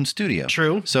his own studio.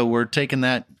 True. So we're taking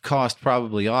that cost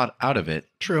probably out of it.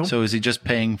 True. So is he just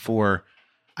paying for?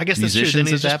 I guess that's true. Then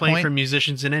he's just playing for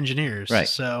musicians and engineers, right?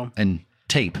 So and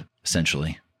tape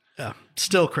essentially. Yeah,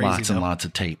 still crazy. Lots and lots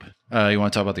of tape. You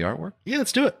want to talk about the artwork? Yeah,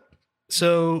 let's do it.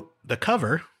 So the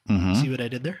cover. Mm-hmm. See what I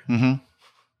did there?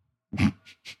 Mm-hmm.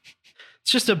 It's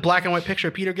It's just a black and white picture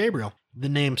of Peter Gabriel. The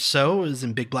name So is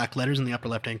in big black letters in the upper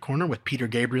left-hand corner with Peter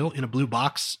Gabriel in a blue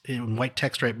box in white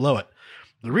text right below it.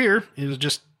 The rear is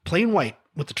just plain white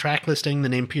with the track listing, the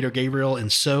name Peter Gabriel,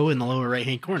 and So in the lower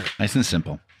right-hand corner. Nice and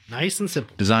simple. Nice and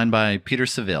simple. Designed by Peter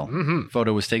Saville. Mm-hmm.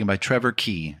 Photo was taken by Trevor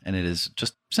Key, and it is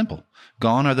just simple.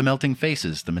 Gone are the melting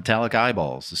faces, the metallic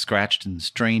eyeballs, the scratched and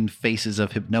strained faces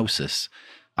of hypnosis.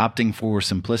 Opting for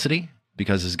simplicity,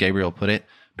 because as Gabriel put it,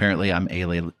 apparently I'm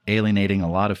alienating a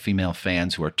lot of female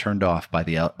fans who are turned off by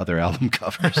the other album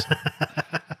covers.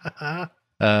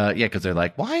 Yeah, because they're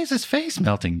like, why is his face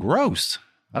melting? Gross.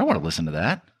 I don't want to listen to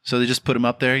that. So they just put him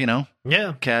up there,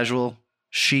 Yeah. Casual,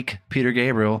 chic Peter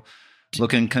Gabriel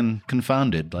looking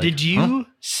confounded. Like, did you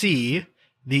see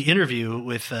the interview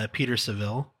with Peter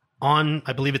Saville on,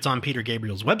 I believe it's on Peter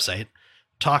Gabriel's website,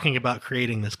 talking about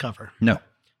creating this cover? No.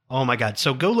 Oh my God.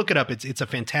 So go look it up. It's a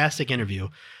fantastic interview.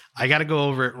 I got to go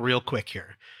over it real quick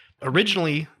here.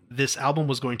 Originally, this album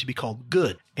was going to be called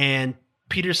Good. And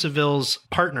Peter Saville's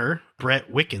partner,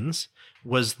 Brett Wickens,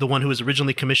 was the one who was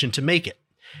originally commissioned to make it.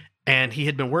 And he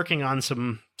had been working on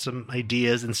some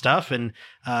ideas and stuff. And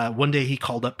one day he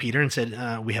called up Peter and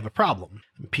said, we have a problem.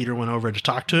 And Peter went over to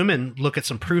talk to him and look at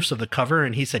some proofs of the cover.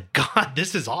 And he said, God,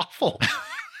 this is awful.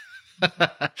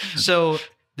 So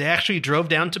they actually drove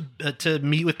down to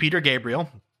meet with Peter Gabriel.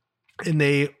 And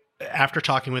they, after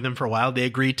talking with him for a while, they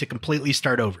agreed to completely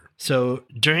start over. So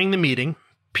during the meeting,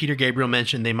 Peter Gabriel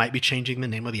mentioned they might be changing the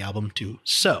name of the album to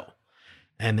So.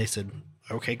 And they said,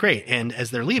 okay, great. And as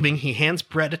they're leaving, he hands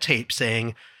Brett a tape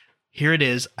saying, here it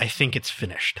is. I think it's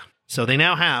finished. So they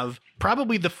now have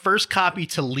probably the first copy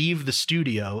to leave the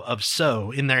studio of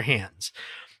So in their hands.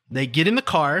 They get in the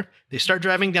car, they start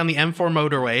driving down the M4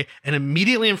 motorway, and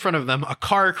immediately in front of them, a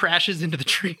car crashes into the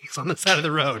trees on the side of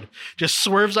the road. Just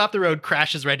swerves off the road,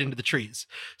 crashes right into the trees.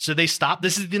 So they stop.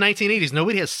 This is the 1980s.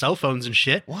 Nobody has cell phones and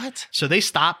shit. What? So they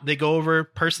stop. They go over,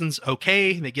 person's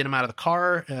okay. They get him out of the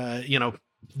car.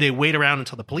 They wait around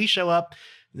until the police show up.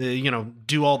 They,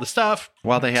 do all the stuff.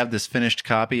 While they have this finished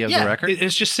copy of the record?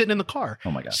 It's just sitting in the car.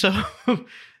 Oh my God. So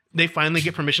they finally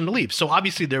get permission to leave. So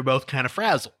obviously they're both kind of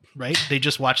frazzled, right? They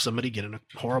just watched somebody get in a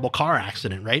horrible car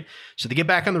accident, right? So they get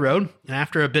back on the road, and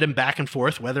after a bit of back and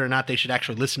forth, whether or not they should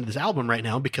actually listen to this album right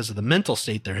now because of the mental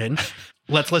state they're in,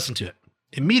 let's listen to it.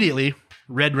 Immediately,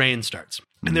 Red Rain starts,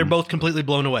 and they're both completely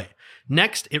blown away.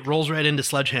 Next, it rolls right into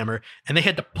Sledgehammer, and they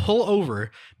had to pull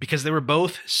over because they were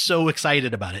both so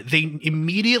excited about it. They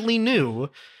immediately knew,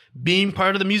 being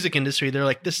part of the music industry, they're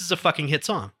like, this is a fucking hit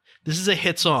song. This is a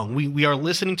hit song. We are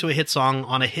listening to a hit song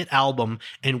on a hit album,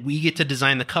 and we get to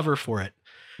design the cover for it.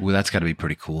 Well, that's got to be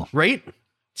pretty cool. Right?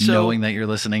 So, knowing that you're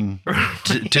listening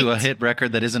to a hit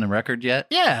record that isn't a record yet?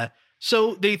 Yeah.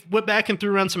 So they went back and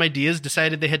threw around some ideas,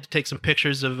 decided they had to take some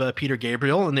pictures of Peter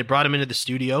Gabriel, and they brought him into the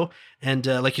studio. And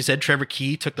like you said, Trevor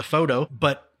Key took the photo,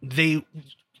 but they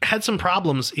had some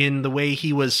problems in the way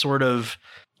he was sort of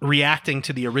reacting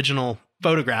to the original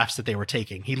photographs that they were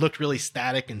taking. He looked really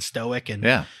static and stoic.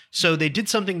 And so they did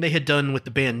something they had done with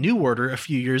the band New Order a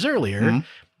few years earlier. Mm-hmm.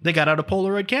 They got out a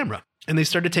Polaroid camera. And they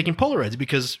started taking Polaroids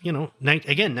because,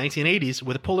 again, 1980s,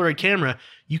 with a Polaroid camera,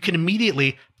 you can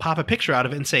immediately pop a picture out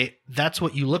of it and say, that's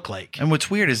what you look like. And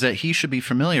what's weird is that he should be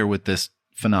familiar with this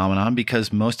phenomenon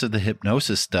because most of the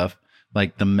hypnosis stuff,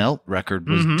 like the Melt record,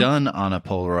 was done on a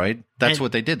Polaroid. That's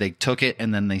what they did. They took it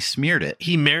and then they smeared it.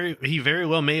 He very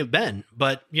well may have been.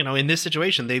 But, in this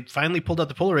situation, they finally pulled out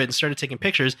the Polaroid and started taking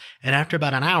pictures. And after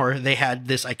about an hour, they had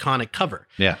this iconic cover.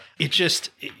 Yeah.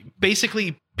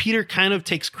 Basically, Peter kind of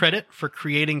takes credit for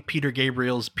creating Peter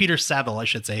Saville, I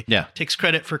should say. Yeah. Takes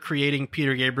credit for creating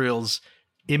Peter Gabriel's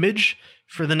image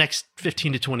for the next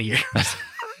 15 to 20 years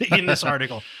in this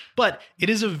article. But it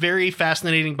is a very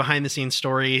fascinating behind the scenes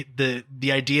story.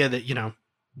 The idea that,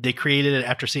 they created it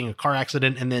after seeing a car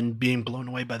accident and then being blown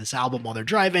away by this album while they're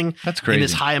driving. That's crazy. In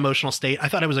this high emotional state. I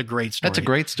thought it was a great story. That's a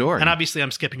great story. And obviously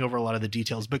I'm skipping over a lot of the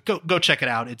details, but go check it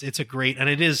out. It's a great, and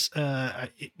it is,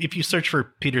 if you search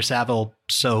for Peter Saville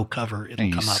So cover, it'll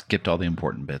come up. Skipped all the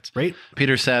important bits. Right.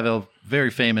 Peter Saville, very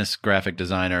famous graphic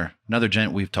designer. Another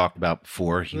gent we've talked about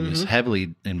before. He was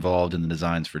heavily involved in the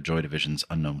designs for Joy Division's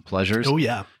Unknown Pleasures. Oh,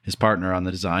 yeah. His partner on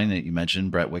the design that you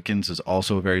mentioned, Brett Wickens, was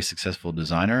also a very successful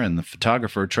designer. And the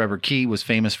photographer, Trevor Key, was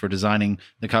famous for designing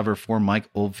the cover for Mike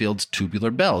Oldfield's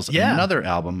Tubular Bells, another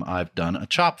album I've done a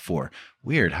chop for.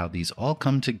 Weird how these all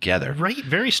come together. Right.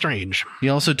 Very strange. He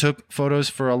also took photos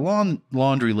for a long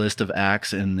laundry list of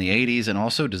acts in the 80s and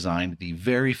also designed the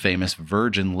very famous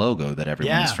Virgin logo that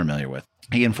everyone is familiar with.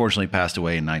 He unfortunately passed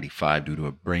away in 95 due to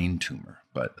a brain tumor.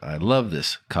 But I love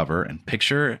this cover and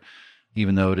picture,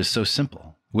 even though it is so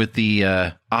simple. With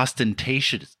the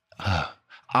ostentatious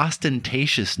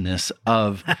ostentatiousness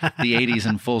of the 80s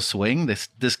in full swing,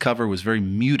 this cover was very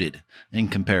muted in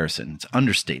comparison. It's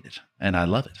understated, and I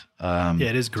love it. Yeah,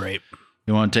 it is great.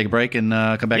 You want to take a break and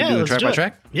come back and do a track by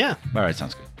track? Yeah. All right,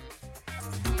 sounds good.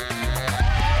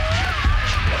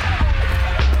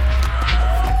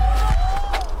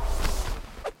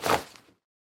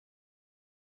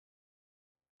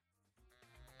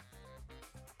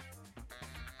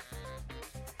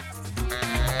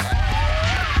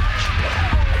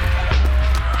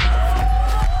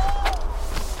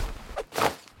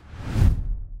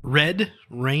 Red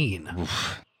Rain.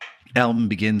 Oof. Album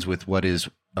begins with what is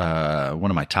one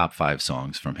of my top 5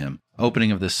 songs from him. Opening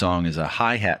of this song is a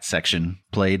hi-hat section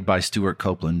played by Stuart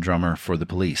Copeland, drummer for The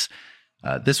Police.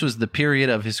 This was the period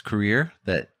of his career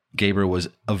that Gabriel was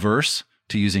averse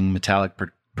to using metallic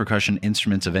percussion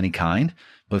instruments of any kind,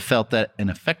 but felt that an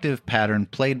effective pattern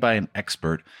played by an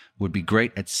expert would be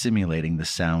great at simulating the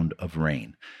sound of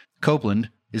rain. Copeland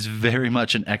is very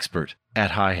much an expert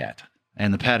at hi-hat,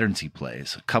 and the patterns he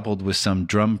plays, coupled with some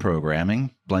drum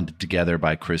programming blended together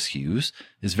by Chris Hughes,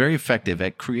 is very effective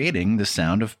at creating the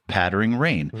sound of pattering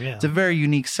rain. Yeah. It's a very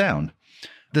unique sound.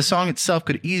 The song itself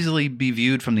could easily be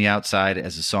viewed from the outside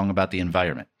as a song about the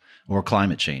environment, or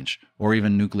climate change, or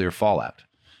even nuclear fallout.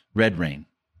 Red rain,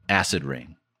 acid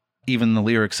rain. Even the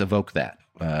lyrics evoke that.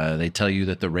 They tell you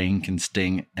that the rain can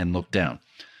sting and look down.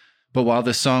 But while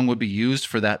this song would be used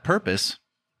for that purpose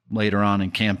later on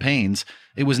in campaigns,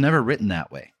 it was never written that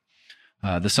way.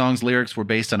 The song's lyrics were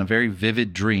based on a very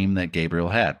vivid dream that Gabriel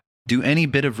had. Do any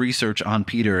bit of research on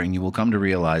Peter and you will come to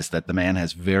realize that the man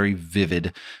has very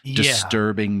vivid,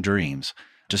 disturbing dreams.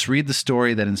 Just read the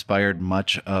story that inspired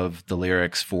much of the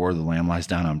lyrics for The Lamb Lies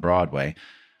Down on Broadway,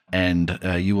 and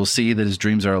you will see that his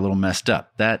dreams are a little messed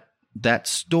up. That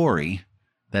story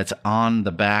that's on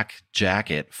the back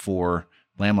jacket for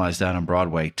Lamb Lies Down on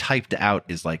Broadway, typed out,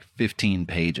 is like 15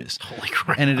 pages. Holy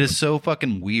crap. And it is so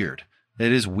fucking weird.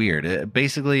 It is weird. It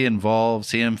basically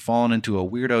involves him falling into a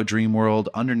weirdo dream world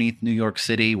underneath New York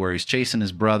City where he's chasing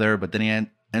his brother, but then he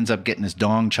ends up getting his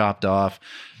dong chopped off.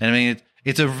 And I mean,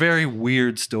 it's a very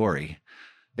weird story.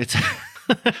 It's,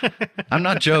 I'm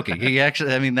not joking. He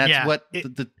actually, I mean, that's what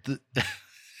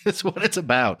that's what it's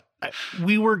about.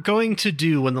 We were going to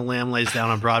do When the Lamb Lays Down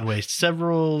on Broadway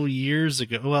several years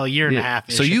ago. Well, a year and a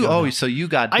half. So you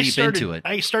got deep into it.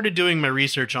 I started doing my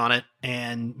research on it,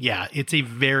 and yeah, it's a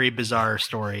very bizarre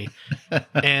story.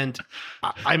 And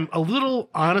I'm a little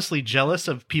honestly jealous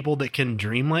of people that can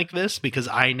dream like this because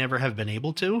I never have been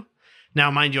able to.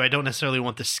 Now, mind you, I don't necessarily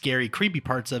want the scary, creepy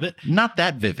parts of it. Not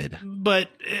that vivid. But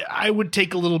I would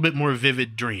take a little bit more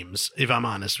vivid dreams, if I'm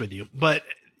honest with you. But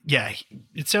yeah,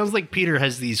 it sounds like Peter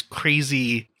has these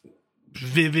crazy,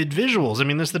 vivid visuals. I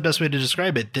mean, that's the best way to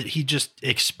describe it, that he just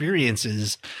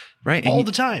experiences all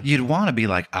the time. You'd want to be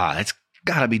like, it's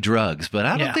got to be drugs, but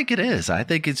I don't think it is. I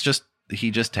think it's just, he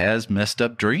just has messed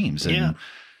up dreams, and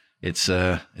it's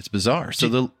bizarre.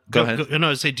 So go ahead.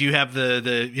 No, say, do you have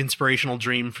the inspirational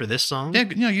dream for this song? Yeah,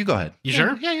 no, you go ahead. You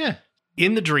sure? Yeah.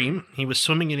 In the dream, he was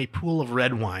swimming in a pool of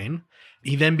red wine.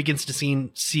 He then begins to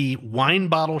see wine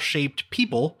bottle-shaped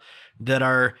people that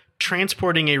are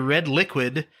transporting a red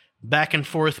liquid back and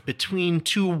forth between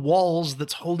two walls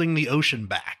that's holding the ocean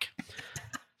back.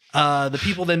 The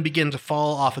people then begin to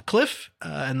fall off a cliff,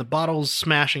 and the bottles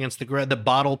smash against the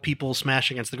bottle people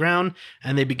smash against the ground,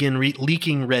 and they begin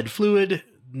leaking red fluid.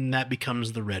 And that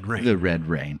becomes the Red Rain. The Red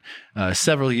Rain.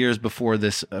 Several years before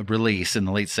this release in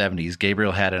the late 70s,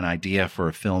 Gabriel had an idea for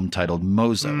a film titled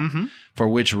Mozo, for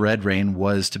which Red Rain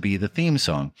was to be the theme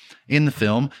song. In the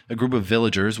film, a group of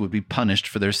villagers would be punished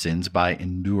for their sins by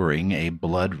enduring a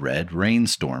blood-red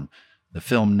rainstorm. The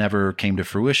film never came to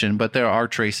fruition, but there are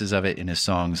traces of it in his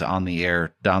songs On the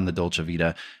Air, Don the Dolce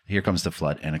Vita, Here Comes the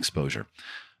Flood, and Exposure.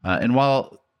 And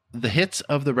while the hits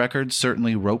of the record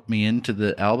certainly roped me into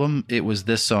the album, it was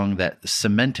this song that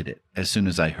cemented it as soon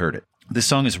as I heard it. This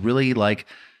song is really like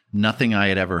nothing I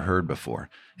had ever heard before.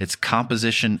 Its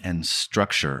composition and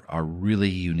structure are really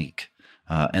unique.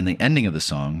 And the ending of the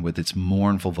song with its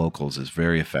mournful vocals is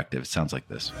very effective. It sounds like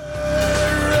this.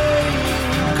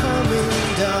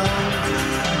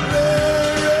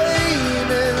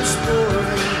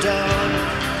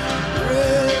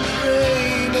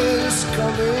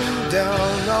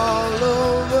 Down all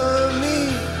over me,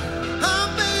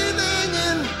 I'm bathing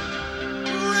in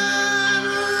red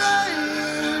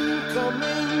rain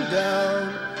coming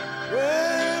down.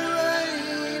 Red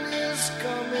rain is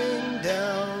coming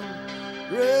down.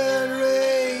 Red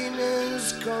rain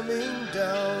is coming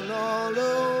down all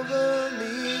over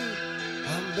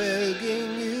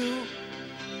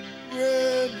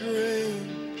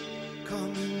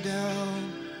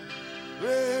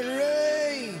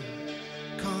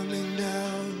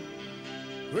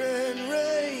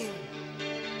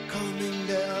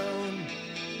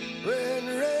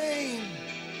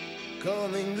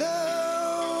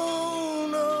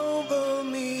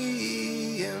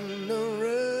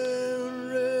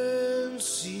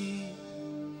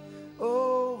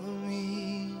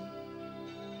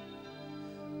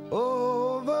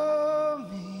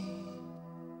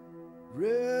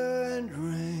and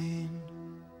rain.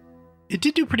 It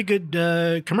did do pretty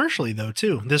good commercially, though,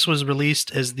 too. This was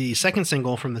released as the second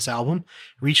single from this album,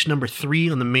 reached number 3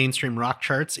 on the mainstream rock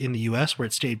charts in the US, where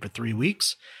it stayed for 3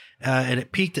 weeks. And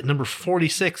it peaked at number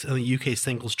 46 on the UK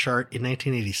singles chart in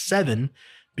 1987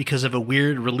 because of a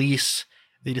weird release.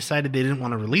 They decided they didn't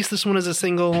want to release this one as a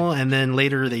single, and then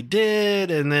later they did,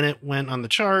 and then it went on the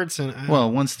charts. And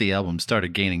well, once the album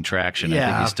started gaining traction, I think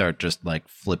Yeah. you start just like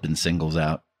flipping singles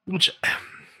out. which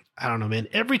I don't know, man.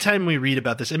 Every time we read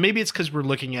about this, and maybe it's because we're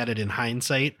looking at it in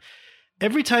hindsight,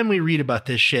 every time we read about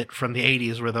this shit from the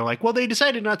 80s where they're like, well, they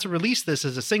decided not to release this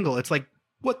as a single, it's like,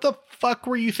 what the fuck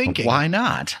were you thinking? Why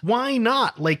not? Why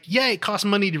not? Like, yeah, it costs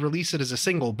money to release it as a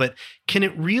single, but can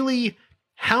it really...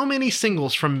 How many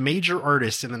singles from major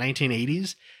artists in the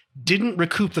 1980s didn't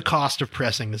recoup the cost of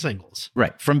pressing the singles?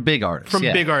 Right. From big artists. From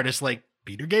yeah. big artists like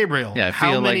Peter Gabriel. Yeah, I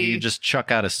feel like you just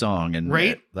chuck out a song and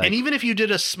right. like, And even if you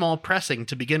did a small pressing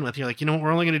to begin with, you're like, you know what,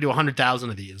 we're only going to do 100,000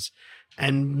 of these.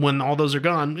 And when all those are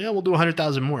gone, yeah, we'll do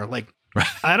 100,000 more. Like,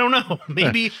 I don't know.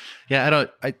 Maybe. yeah,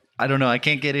 I don't know. I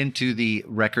can't get into the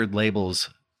record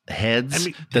labels' heads I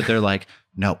mean- that they're like,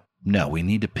 no, we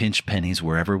need to pinch pennies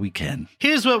wherever we can.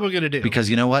 Here's what we're going to do.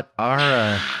 Because you know what?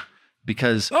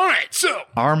 Because all right, so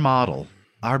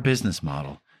our business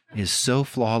model is so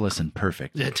flawless and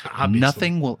perfect. Obviously.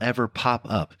 Nothing will ever pop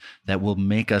up that will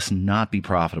make us not be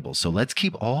profitable. So let's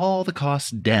keep all the costs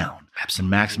down and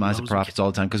maximize the profits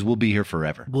all the time because we'll be here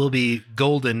forever. We'll be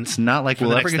golden. It's not like for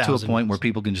we'll the ever next get to a 1,000 point years. where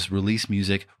people can just release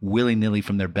music willy-nilly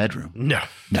from their bedroom. No,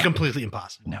 completely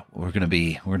impossible. No, we're gonna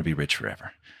be rich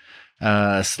forever.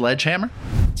 Sledgehammer?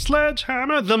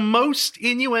 Sledgehammer, the most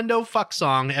innuendo fuck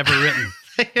song ever written.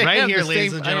 Right here,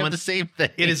 ladies and I have gentlemen. the same thing.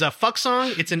 It is a fuck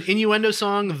song. It's an innuendo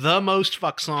song. The most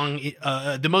fuck song,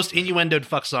 the most innuendoed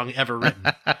fuck song ever written.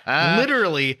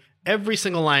 Literally, every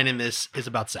single line in this is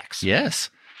about sex. Yes.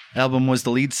 Album was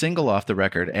the lead single off the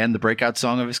record and the breakout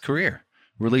song of his career.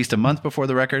 Released a month before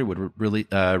the record, it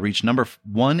would reach number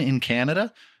 1 in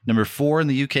Canada, number 4 in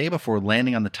the UK before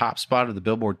landing on the top spot of the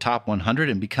Billboard Top 100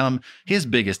 and become his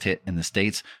biggest hit in the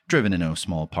States, driven in no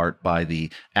small part by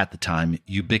the, at the time,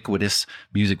 ubiquitous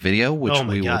music video, which Oh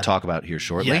my we will God. talk about here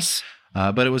shortly. Yes.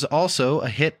 But it was also a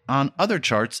hit on other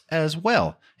charts as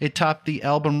well. It topped the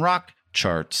album rock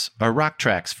tracks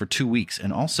for 2 weeks,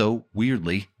 and also,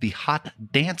 weirdly, the Hot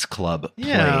Dance Club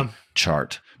Yeah. play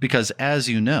chart. Because as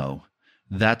you know,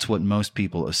 that's what most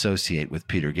people associate with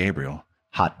Peter Gabriel,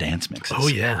 hot dance mixes. Oh,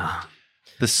 yeah.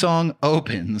 The song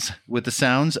opens with the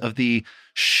sounds of the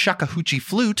shakuhachi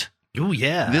flute, Oh,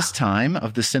 yeah. this time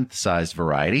of the synthesized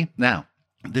variety. Now,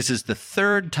 this is the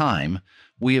third time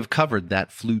we have covered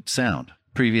that flute sound.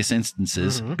 Previous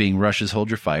instances being Rush's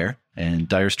Hold Your Fire and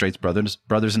Dire Straits' Brothers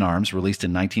in Arms, released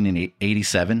in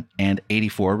 1987 and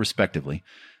 84, respectively.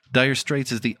 Dire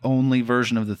Straits is the only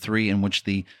version of the three in which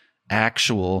the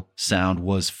actual sound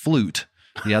was flute.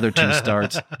 The other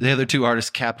two artists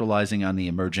capitalizing on the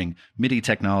emerging MIDI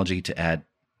technology to add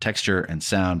texture and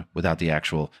sound without the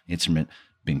actual instrument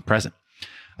being present.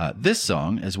 This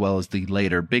song, as well as the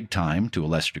later Big Time, to a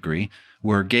lesser degree,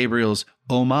 were Gabriel's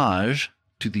homage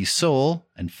to the soul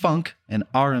and funk and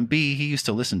R&B he used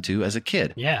to listen to as a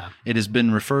kid. Yeah. It has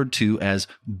been referred to as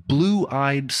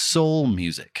blue-eyed soul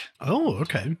music. Oh,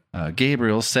 okay.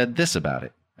 Gabriel said this about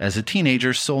it. As a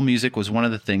teenager, soul music was one of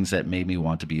the things that made me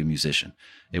want to be a musician.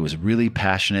 It was really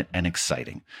passionate and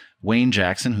exciting. Wayne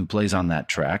Jackson, who plays on that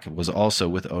track, was also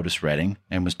with Otis Redding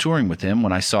and was touring with him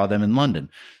when I saw them in London.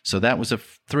 So that was a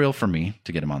thrill for me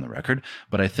to get him on the record.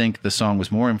 But I think the song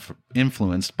was more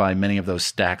influenced by many of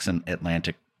those Stax and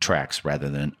Atlantic tracks rather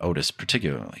than Otis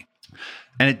particularly.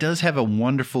 And it does have a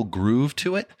wonderful groove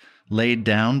to it, laid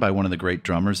down by one of the great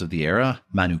drummers of the era,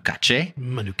 Manu Katché.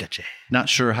 Manu Katché. Not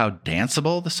sure how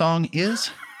danceable the song is,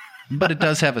 but it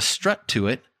does have a strut to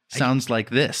it. Sounds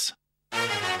like this.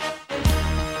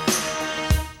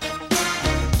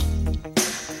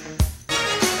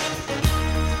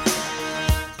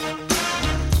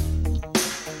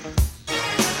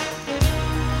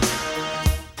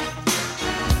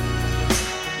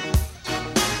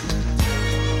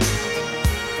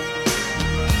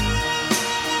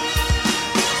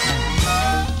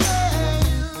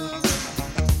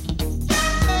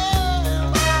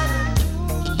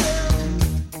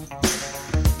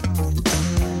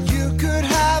 You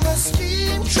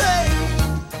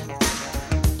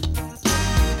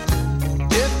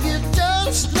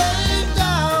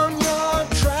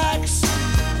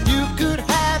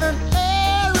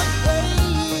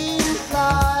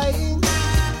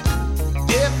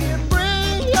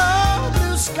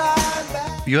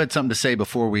You had something to say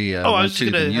before we went to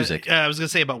the music. I was going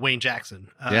to say about Wayne Jackson.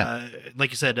 Like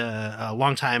you said, a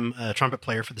longtime trumpet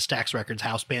player for the Stax Records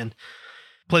house band.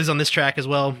 Plays on this track as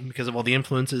well because of all the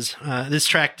influences. This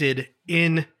track did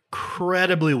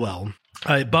incredibly well.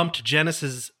 It bumped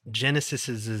Genesis's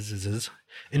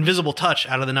Invisible Touch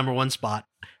out of the number 1 spot.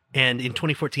 And in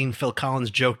 2014, Phil Collins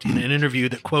joked in an interview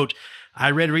that, quote, I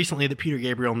read recently that Peter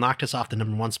Gabriel knocked us off the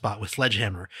number 1 spot with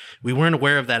Sledgehammer. We weren't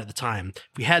aware of that at the time.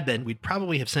 If we had been, we'd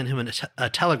probably have sent him a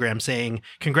telegram saying,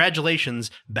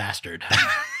 congratulations, bastard.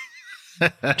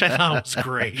 Which I thought was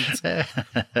great.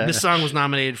 This song was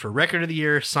nominated for Record of the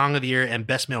Year, Song of the Year, and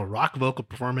Best Male Rock Vocal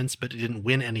Performance, but it didn't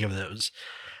win any of those.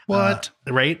 What?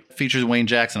 Right? Features Wayne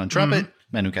Jackson on trumpet,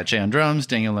 Manu Katché on drums,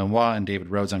 Daniel Lanois and David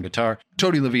Rhodes on guitar,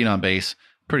 Tony Levine on bass.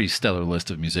 Pretty stellar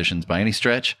list of musicians by any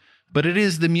stretch. But it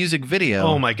is the music video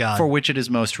oh my God. For which it is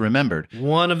most remembered.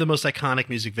 One of the most iconic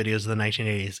music videos of the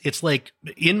 1980s. It's like,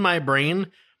 in my brain,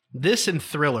 this and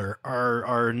Thriller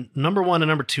are number 1 and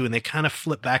number 2, and they kind of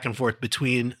flip back and forth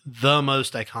between the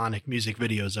most iconic music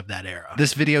videos of that era.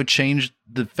 This video changed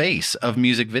the face of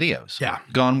music videos. Yeah.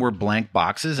 Gone were blank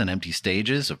boxes and empty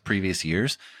stages of previous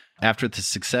years. After the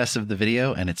success of the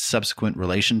video and its subsequent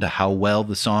relation to how well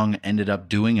the song ended up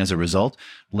doing as a result,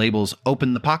 labels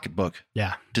opened the pocketbook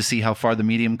to see how far the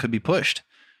medium could be pushed.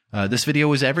 This video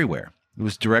was everywhere. It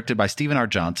was directed by Stephen R.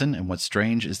 Johnson, and what's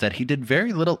strange is that he did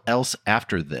very little else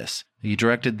after this. He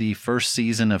directed the first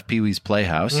season of Pee-wee's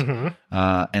Playhouse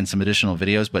and some additional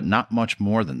videos, but not much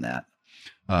more than that.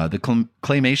 The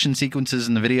claymation sequences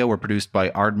in the video were produced by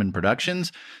Aardman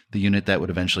Productions, the unit that would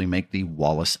eventually make the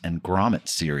Wallace and Gromit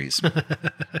series.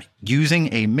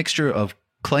 Using a mixture of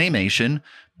claymation,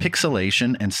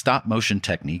 pixelation, and stop-motion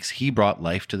techniques, he brought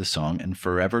life to the song and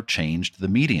forever changed the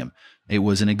medium. It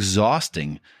was an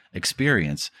exhausting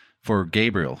experience for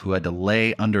Gabriel, who had to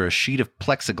lay under a sheet of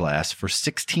plexiglass for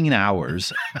 16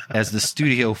 hours as the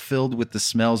studio filled with the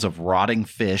smells of rotting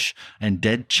fish and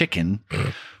dead chicken,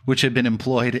 which had been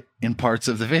employed in parts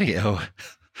of the video.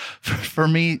 For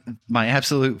me, my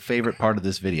absolute favorite part of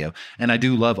this video, and I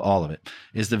do love all of it,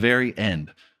 is the very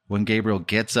end, when Gabriel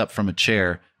gets up from a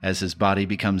chair as his body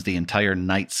becomes the entire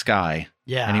night sky,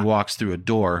 and he walks through a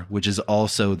door, which is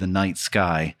also the night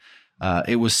sky.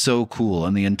 It was so cool,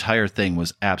 and the entire thing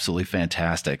was absolutely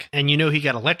fantastic. And you know he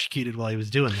got electrocuted while he was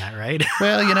doing that, right?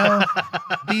 Well, you know,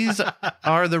 these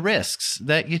are the risks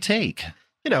that you take.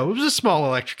 You know, it was a small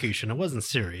electrocution. It wasn't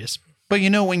serious. But you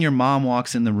know, when your mom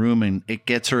walks in the room and it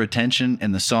gets her attention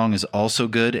and the song is also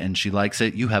good and she likes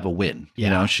it, you have a win. Yeah.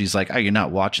 You know, she's like, oh, you're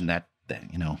not watching that thing,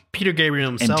 you know. Peter Gabriel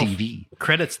himself MTV.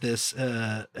 Credits this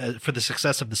for the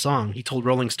success of the song. He told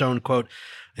Rolling Stone, quote,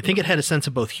 I think it had a sense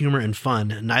of both humor and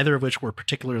fun, neither of which were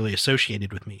particularly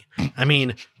associated with me. I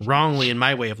mean, wrongly in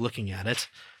my way of looking at it.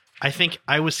 I think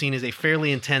I was seen as a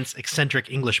fairly intense, eccentric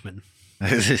Englishman.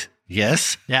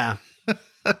 Yes? Yeah.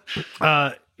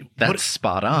 That's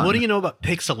spot on. What do you know about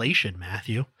pixelation,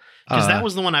 Matthew? Because that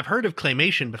was the one I've heard of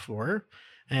claymation before,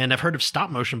 and I've heard of stop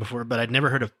motion before, but I'd never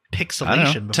heard of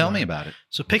pixelation before. Tell me about it.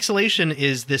 So pixelation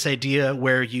is this idea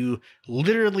where you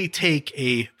literally take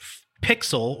a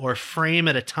pixel or frame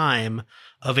at a time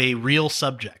of a real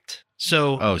subject.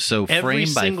 So, every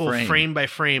single frame by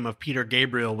frame of Peter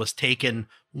Gabriel was taken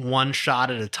one shot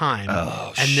at a time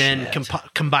and then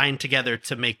combined together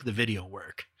to make the video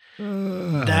work.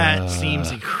 That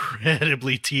seems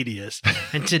incredibly tedious.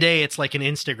 And today it's like an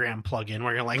Instagram plugin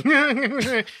where you're like,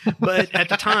 but at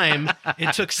the time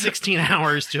it took 16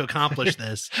 hours to accomplish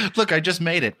this. Look, I just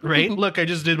made it. Right? Look, I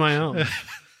just did my own.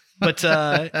 But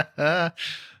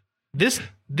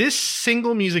this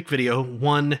single music video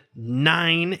won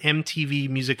 9 MTV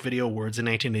Music Video Awards in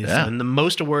 1987, the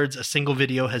most awards a single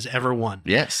video has ever won.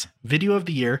 Yes. Video of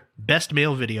the Year, Best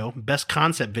Male Video, Best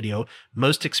Concept Video,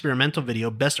 Most Experimental Video,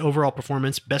 Best Overall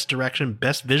Performance, Best Direction,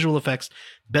 Best Visual Effects,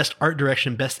 Best Art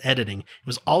Direction, Best Editing. It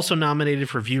was also nominated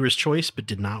for Viewer's Choice, but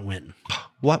did not win.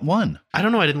 What won? I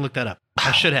don't know. I didn't look that up.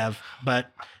 I should have,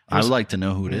 but... I'd like to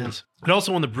know who it is. It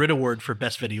also won the Brit Award for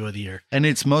Best Video of the Year. And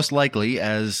it's most likely,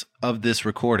 as of this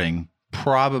recording,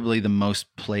 probably the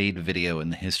most played video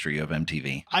in the history of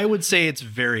MTV. I would say it's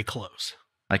very close.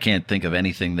 I can't think of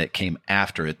anything that came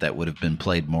after it that would have been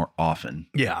played more often.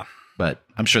 Yeah. But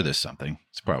I'm sure there's something.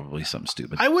 It's probably something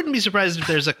stupid. I wouldn't be surprised if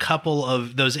there's a couple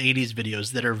of those 80s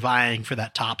videos that are vying for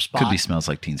that top spot. Could be Smells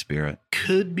Like Teen Spirit.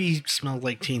 Could be Smells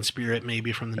Like Teen Spirit,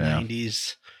 maybe from the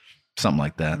 90s. Something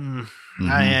like that.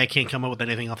 I can't come up with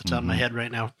anything off the top of my head right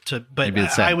now. But maybe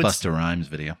it's that Busta Rhymes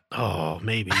video. Oh,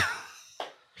 maybe.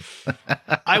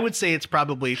 I would say it's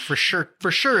probably for sure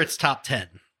it's top 10.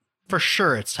 For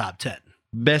sure it's top 10.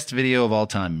 Best video of all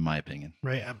time, in my opinion.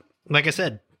 Right. Like I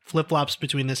said, flip-flops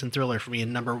between this and Thriller for me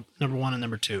in number one and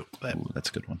number two. But Ooh, that's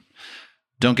a good one.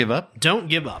 Don't Give Up? Don't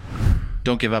Give Up.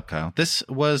 Don't Give Up, Kyle. This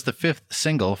was the 5th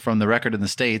single from the record in the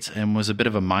States and was a bit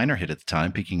of a minor hit at the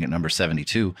time, peaking at number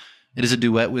 72. It is a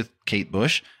duet with Kate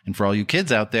Bush. And for all you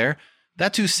kids out there,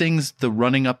 that's who sings the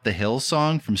Running Up the Hill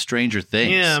song from Stranger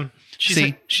Things. Yeah.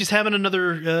 She's having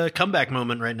another comeback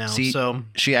moment right now. So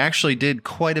she actually did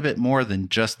quite a bit more than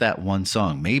just that one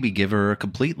song. Maybe give her a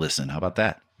complete listen. How about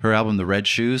that? Her album, The Red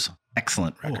Shoes,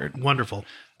 excellent record. Oh, wonderful.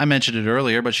 I mentioned it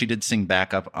earlier, but she did sing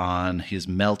backup on his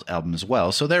Melt album as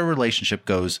well. So their relationship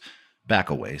goes back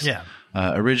a ways. Yeah.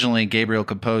 Originally, Gabriel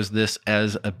composed this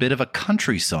as a bit of a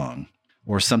country song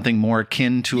or something more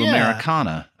akin to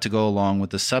Americana to go along with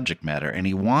the subject matter. And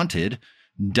he wanted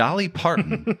Dolly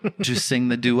Parton to sing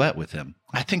the duet with him.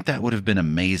 I think that would have been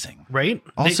amazing. Right?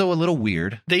 Also a little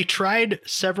weird. They tried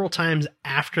several times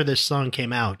after this song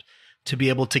came out to be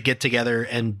able to get together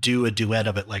and do a duet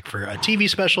of it, like for a TV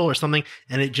special or something,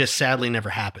 and it just sadly never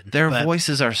happened. Their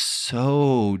voices are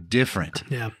so different.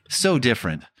 Yeah. So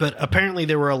different. But apparently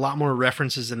there were a lot more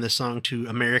references in this song to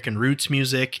American roots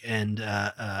music and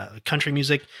country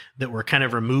music that were kind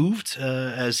of removed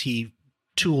as he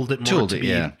tooled it more to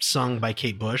be sung by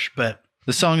Kate Bush. But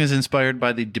the song is inspired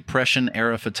by the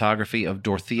Depression-era photography of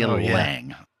Dorothea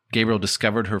Lange. Gabriel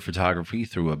discovered her photography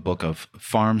through a book of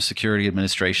Farm Security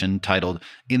Administration titled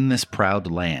In This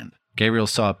Proud Land. Gabriel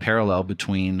saw a parallel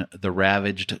between the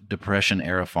ravaged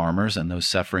Depression-era farmers and those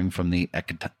suffering from the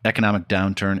economic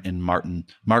downturn in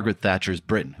Margaret Thatcher's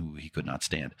Britain, who he could not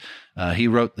stand. He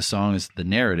wrote the song as the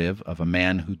narrative of a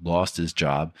man who'd lost his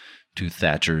job to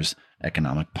Thatcher's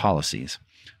economic policies.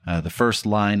 The first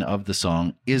line of the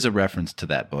song is a reference to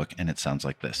that book, and it sounds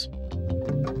like this.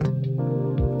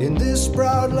 In this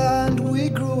proud land we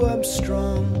grew up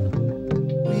strong.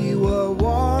 We were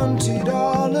wanted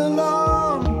all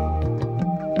along.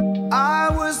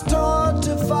 I was taught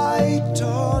to fight,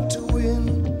 taught to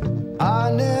win.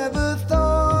 I never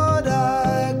thought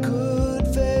I could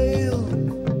fail.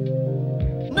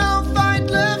 No fight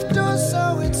left, or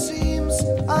so it seems.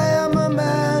 I am a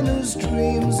man whose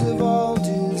dreams have all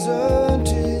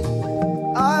deserted.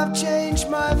 I've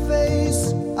changed my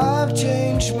face, I've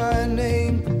changed my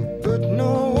name. But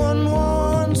no one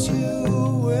wants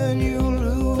you when you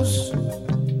lose.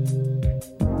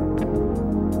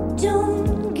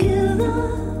 Don't give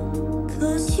up,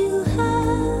 'cause you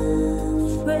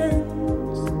have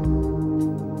friends.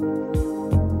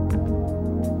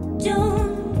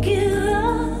 Don't give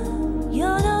up,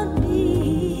 you're not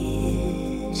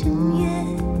beaten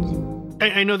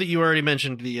yet. I know that you already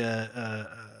mentioned the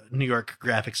New York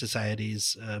Graphic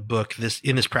Society's book,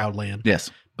 In This Proud Land. Yes.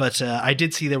 But I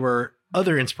did see there were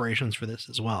other inspirations for this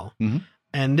as well. Mm-hmm.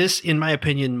 And this, in my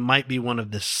opinion, might be one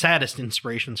of the saddest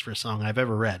inspirations for a song I've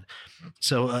ever read.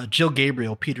 So Jill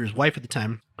Gabriel, Peter's wife at the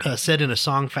time, said in a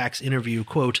Songfacts interview,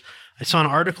 quote, "I saw an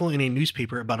article in a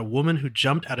newspaper about a woman who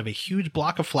jumped out of a huge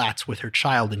block of flats with her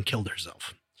child and killed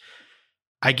herself.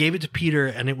 I gave it to Peter,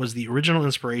 and it was the original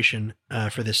inspiration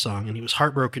for this song, and he was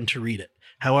heartbroken to read it.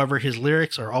 However, his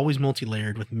lyrics are always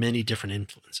multi-layered with many different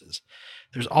influences.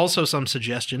 There's also some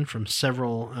suggestion from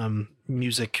several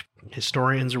music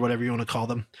historians, or whatever you want to call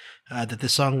them, that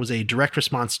this song was a direct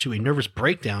response to a nervous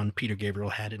breakdown Peter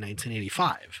Gabriel had in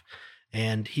 1985.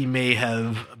 And he may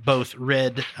have both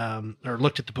read or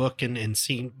looked at the book and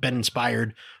been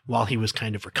inspired while he was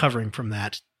kind of recovering from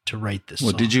that to write this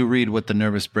song. Did you read what the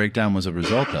nervous breakdown was a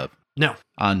result of? No.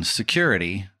 On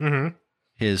Security,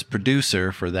 his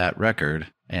producer for that record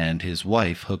and his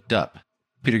wife hooked up.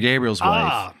 Peter Gabriel's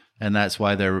wife. And that's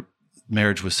why their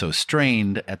marriage was so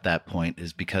strained at that point,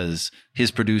 is because his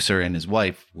producer and his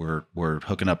wife were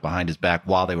hooking up behind his back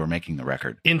while they were making the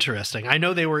record. Interesting. I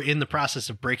know they were in the process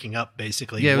of breaking up,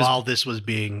 basically, while this was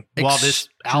being... while this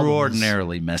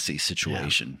extraordinarily messy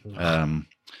situation. Yeah.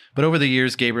 But over the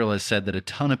years, Gabriel has said that a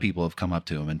ton of people have come up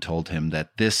to him and told him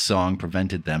that this song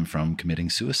prevented them from committing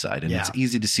suicide. And it's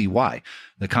easy to see why.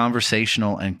 The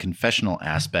conversational and confessional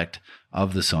aspect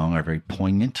of the song are very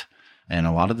poignant, and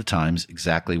a lot of the times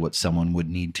exactly what someone would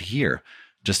need to hear.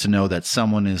 Just to know that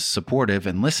someone is supportive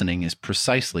and listening is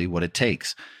precisely what it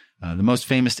takes. The most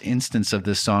famous instance of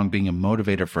this song being a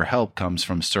motivator for help comes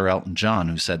from Sir Elton John,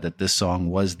 who said that this song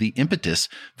was the impetus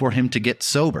for him to get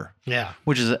sober. Yeah.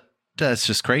 That's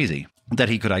just crazy that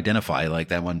he could identify like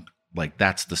that one, like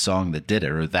that's the song that did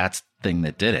it, or that's the thing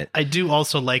that did it. I do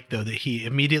also like, though, that he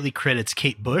immediately credits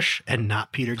Kate Bush and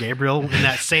not Peter Gabriel in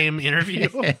that same interview.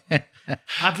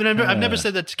 I've never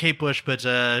said that to Kate Bush, but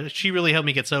she really helped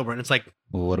me get sober. And it's like,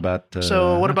 well, what about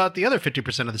so? What about the other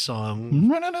 50% of the song?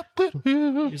 Running Up With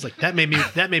You? He's like, that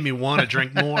made me want to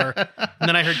drink more. And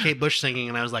then I heard Kate Bush singing,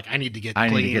 and I was like, I need to get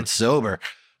clean. Need to get sober.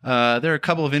 There are a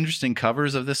couple of interesting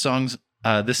covers of this song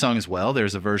as well.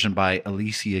 There's a version by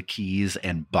Alicia Keys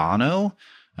and Bono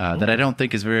that I don't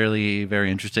think is really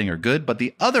very interesting or good. But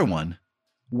the other one,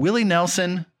 Willie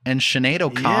Nelson and Sinead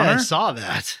O'Connor. Yeah, I saw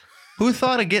that. Who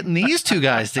thought of getting these two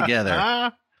guys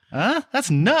together? That's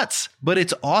nuts. But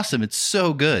it's awesome. It's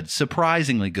so good.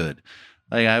 Surprisingly good.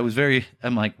 Like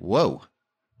I'm like, whoa.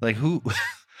 Like who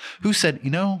said,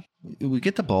 we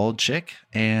get the bald chick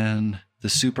and the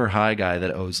super high guy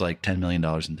that owes like $10 million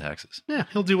in taxes. Yeah,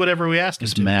 he'll do whatever we ask him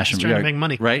to. He's trying to make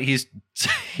money. Right? He's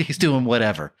doing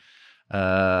whatever.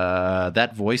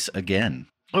 That voice again.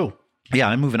 Oh. Yeah,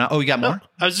 I'm moving on. Oh, you got more?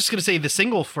 I was just going to say the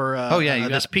single for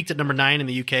this peaked at number 9 in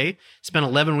the UK, spent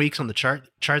 11 weeks on the chart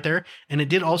there, and it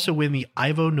did also win the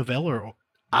Ivor Novello.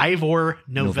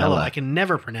 I can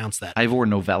never pronounce that. Ivor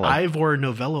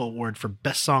Novello Award for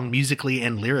Best Song Musically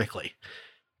and Lyrically,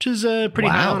 which is a pretty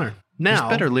high honor. Now,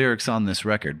 there's better lyrics on this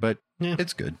record, but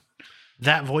it's good.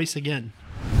 That voice again,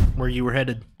 where you were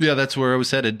headed. Yeah, that's where I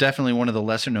was headed. Definitely one of the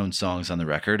lesser known songs on the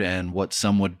record and what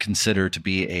some would consider to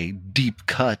be a deep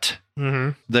cut.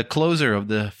 Mm-hmm. The closer of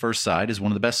the first side is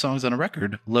one of the best songs on a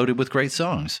record, loaded with great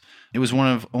songs. It was one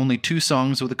of only 2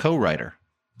 songs with a co-writer,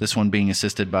 this one being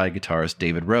assisted by guitarist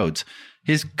David Rhodes.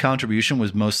 His contribution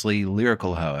was mostly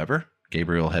lyrical, however.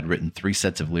 Gabriel had written 3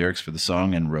 sets of lyrics for the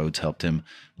song, and Rhodes helped him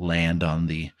land on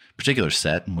the particular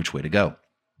set and which way to go.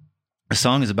 The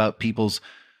song is about people's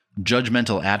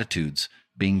judgmental attitudes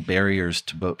being barriers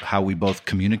to how we both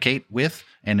communicate with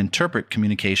and interpret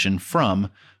communication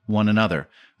from one another.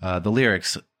 The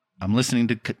lyrics, I'm listening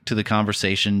to the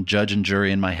conversation, judge and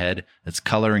jury in my head. It's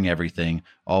coloring everything,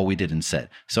 all we did and said.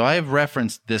 So I have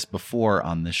referenced this before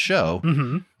on this show,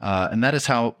 and that is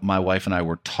how my wife and I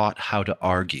were taught how to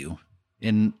argue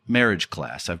in marriage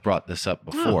class. I've brought this up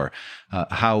before,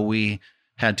 how we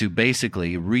had to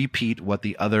basically repeat what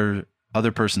the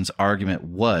other person's argument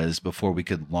was before we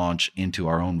could launch into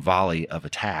our own volley of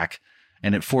attack.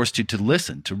 And it forced you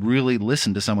to really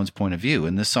listen to someone's point of view.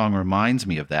 And this song reminds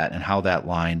me of that and how that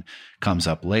line comes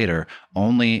up later.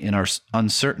 Only in our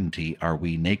uncertainty are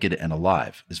we naked and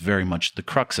alive is very much the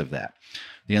crux of that.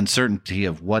 The uncertainty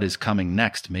of what is coming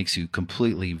next makes you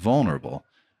completely vulnerable.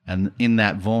 And in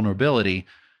that vulnerability,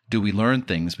 do we learn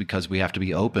things because we have to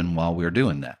be open while we're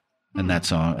doing that? And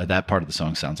that part of the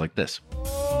song sounds like this.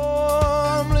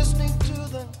 Oh, I'm listening to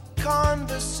the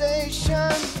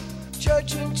conversation,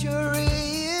 judge and jury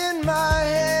in my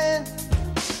hand.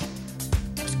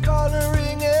 It's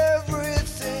coloring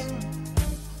everything,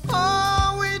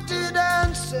 all we did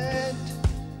and said.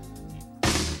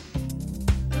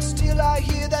 Still I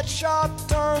hear that sharp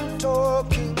tongue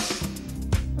talking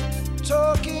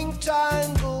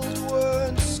tangled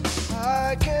words.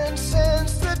 I can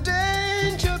sense the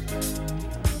danger.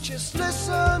 Just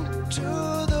listen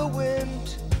to the wind.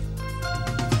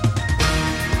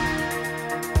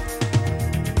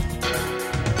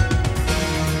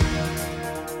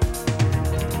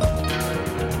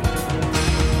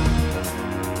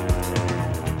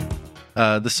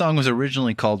 The song was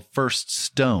originally called First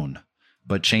Stone,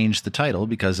 but changed the title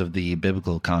because of the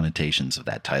biblical connotations of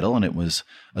that title, and it was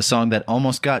a song that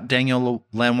almost got Daniel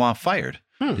Lanois fired.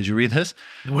 Did you read this?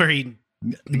 Where he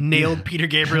nailed Peter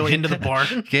Gabriel into the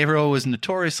barn? Gabriel was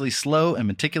notoriously slow and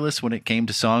meticulous when it came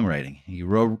to songwriting. He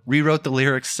rewrote the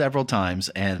lyrics several times,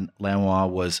 and Lanois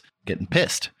was getting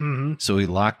pissed. Mm-hmm. So he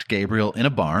locked Gabriel in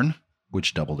a barn,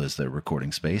 which doubled as their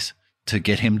recording space, to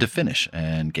get him to finish,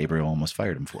 and Gabriel almost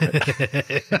fired him for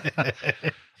it.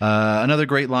 Another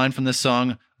great line from this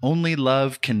song, only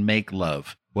love can make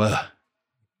love. Whoa.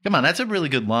 Come on, that's a really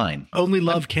good line. Only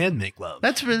love can make love.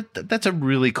 That's a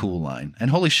really cool line.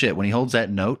 And holy shit, when he holds that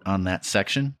note on that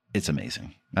section, it's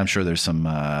amazing. I'm sure there's some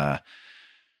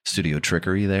studio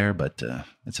trickery there, but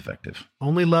it's effective.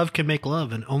 Only love can make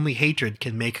love, and only hatred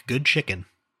can make good chicken.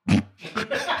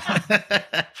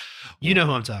 You know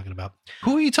who I'm talking about.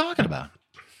 Who are you talking about?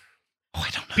 Oh, I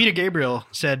don't know. Peter Gabriel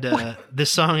said this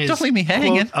song is don't leave me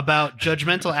hanging. Quote, about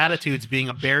judgmental attitudes being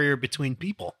a barrier between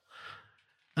people.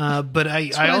 But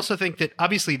I also think that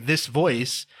obviously this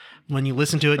voice, when you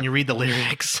listen to it and you read the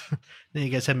lyrics, then you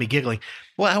guys have me giggling.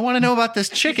 Well, I want to know about this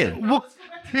chicken. Well,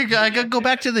 I got to go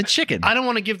back to the chicken. I don't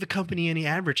want to give the company any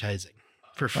advertising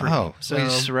for free. Oh, so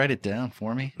just write it down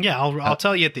for me. Yeah, I'll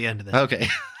tell you at the end of this. Okay.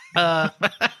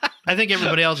 I think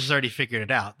everybody else has already figured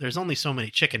it out. There's only so many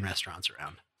chicken restaurants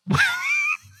around.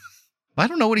 I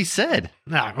don't know what he said.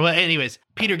 Well, anyways,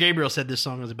 Peter Gabriel said this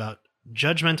song was about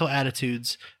judgmental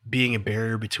attitudes being a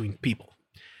barrier between people.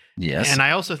 Yes. And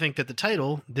I also think that the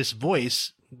title, This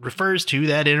Voice, refers to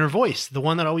that inner voice, the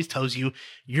one that always tells you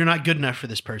you're not good enough for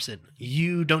this person.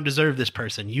 You don't deserve this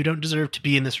person. You don't deserve to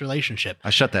be in this relationship.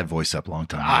 I shut that voice up a long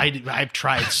time ago. I've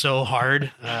tried so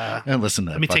hard. And listen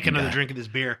to that. Let me take another guy. drink of this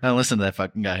beer. I don't listen to that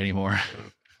fucking guy anymore.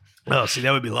 Oh, see,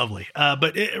 that would be lovely.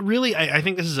 But it really, I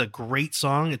think this is a great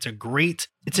song. It's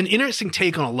an interesting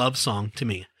take on a love song to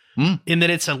me. In that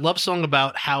it's a love song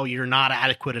about how you're not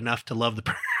adequate enough to love the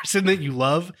person that you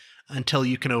love until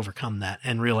you can overcome that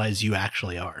and realize you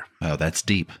actually are. Oh, that's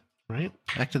deep. Right?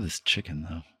 Back to this chicken,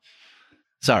 though.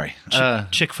 Sorry.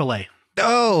 Chick-fil-A.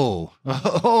 Oh.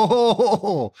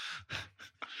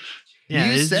 Yeah,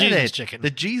 you it's said Jesus it. chicken. The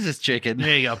Jesus chicken.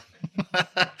 There you go.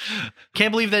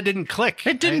 Can't believe that didn't click.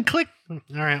 It didn't click. All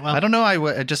right, well. I don't know.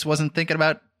 I just wasn't thinking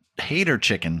about hater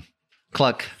chicken.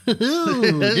 Cluck.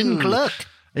 Didn't cluck.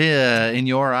 Yeah, in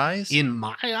your eyes? In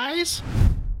my eyes?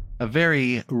 A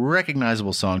very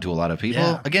recognizable song to a lot of people,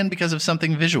 Yeah. again, because of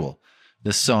something visual.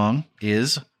 This song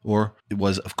is, or it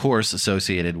was, of course,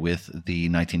 associated with the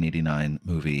 1989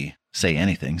 movie Say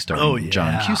Anything, starring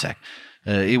John Cusack.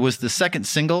 It was the second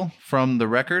single from the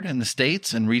record in the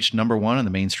States and reached number 1 on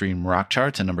the mainstream rock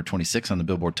charts and number 26 on the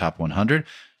Billboard Top 100.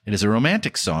 It is a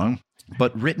romantic song,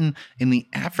 but written in the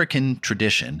African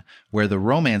tradition, where the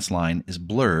romance line is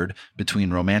blurred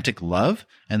between romantic love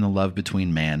and the love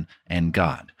between man and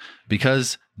God.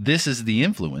 Because this is the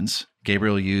influence,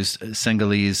 Gabriel used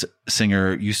Senegalese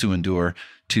singer Youssou N'Dour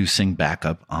to sing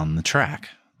backup on the track.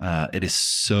 It is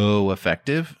so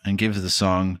effective and gives the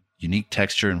song unique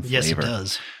texture and flavor. Yes, it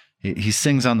does. He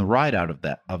sings on the ride out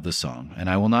of the song, and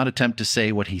I will not attempt to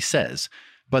say what he says,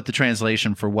 but the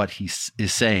translation for what he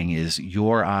is saying is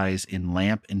 "your eyes in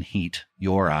lamp and heat,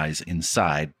 your eyes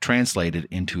inside," translated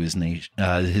into his native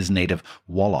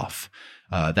Wolof.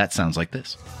 That sounds like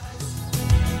this.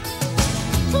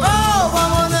 Oh, I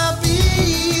wanna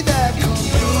be that girl.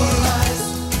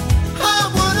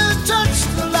 I wanna touch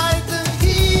the light, the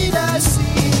heat I see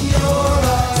in your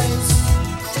eyes.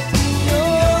 In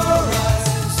your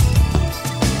eyes.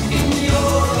 In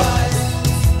your eyes.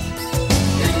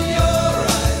 In your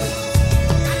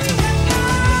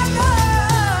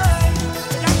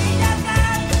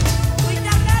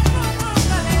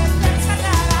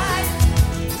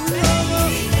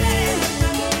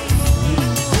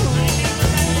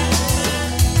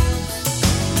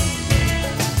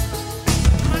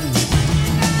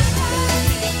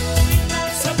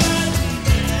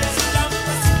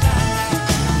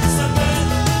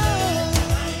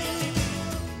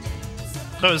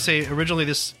So I would say originally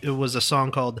it was a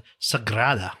song called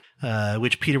Sagrada,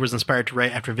 which Peter was inspired to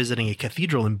write after visiting a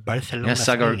cathedral in Barcelona,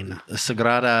 Spain.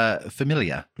 Sagrada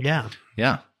Familia. Yeah.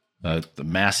 Yeah. The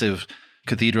massive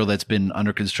cathedral that's been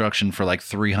under construction for like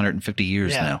 350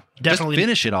 years Yeah, now. definitely. Just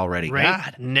finish it already. Right?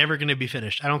 God. Never going to be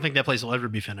finished. I don't think that place will ever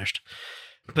be finished.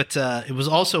 But it was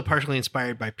also partially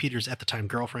inspired by Peter's at the time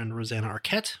girlfriend, Rosanna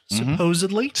Arquette,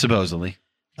 supposedly. Supposedly.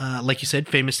 Like you said,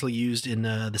 famously used in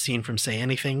the scene from Say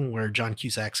Anything, where John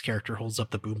Cusack's character holds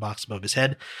up the boombox above his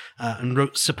head.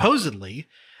 Supposedly,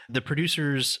 the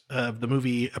producers of the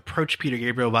movie approached Peter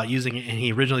Gabriel about using it, and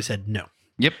he originally said no.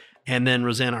 Yep. And then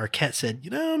Rosanna Arquette said,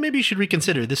 maybe you should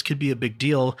reconsider. This could be a big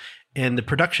deal. And the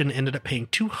production ended up paying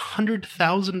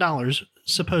 $200,000,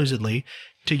 supposedly,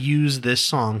 to use this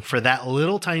song for that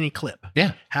little tiny clip.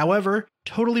 Yeah. However,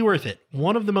 totally worth it.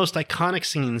 One of the most iconic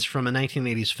scenes from a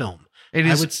 1980s film. It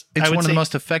is. It's one of say- the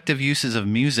most effective uses of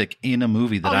music in a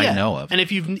movie that I know of. And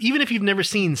even if you've never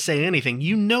seen Say Anything,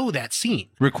 you know that scene.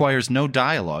 Requires no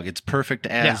dialogue. It's perfect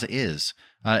as is.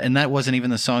 And that wasn't even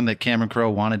the song that Cameron Crowe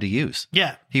wanted to use.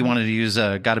 Yeah. He wanted to use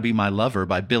Gotta Be My Lover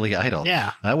by Billy Idol.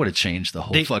 Yeah. That would have changed the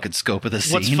whole fucking scope of the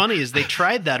scene. What's funny is they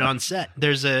tried that on set.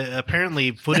 There's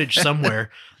apparently footage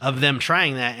somewhere of them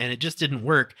trying that, and it just didn't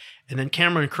work. And then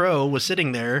Cameron Crowe was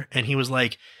sitting there, and he was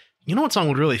like, you know what song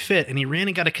would really fit? And he ran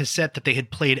and got a cassette that they had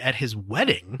played at his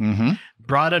wedding,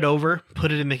 brought it over,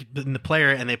 put it in the player,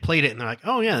 and they played it, and they're like,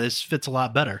 oh yeah, this fits a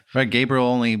lot better. Right. Gabriel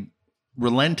only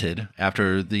relented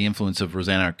after the influence of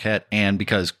Rosanna Arquette, and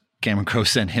because Cameron Crowe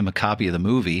sent him a copy of the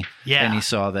movie, and he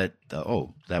saw that,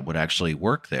 that would actually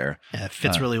work there. Yeah, it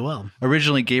fits really well.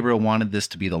 Originally, Gabriel wanted this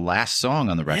to be the last song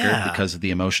on the record because of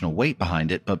the emotional weight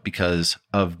behind it, but because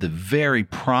of the very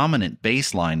prominent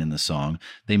bass line in the song,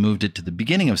 they moved it to the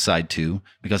beginning of side 2,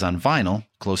 because on vinyl,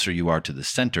 closer you are to the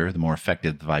center, the more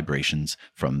effective the vibrations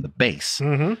from the bass.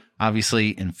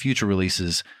 Obviously, in future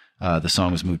releases, the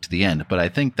song was moved to the end. But I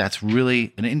think that's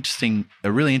really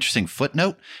a really interesting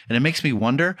footnote. And it makes me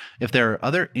wonder if there are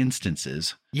other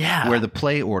instances where the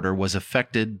play order was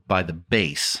affected by the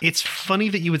bass. It's funny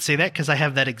that you would say that because I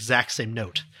have that exact same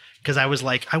note. Because I was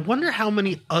like, I wonder how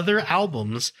many other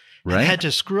albums had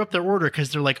to screw up their order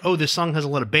because they're like, oh, this song has a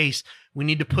lot of bass. We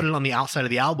need to put it on the outside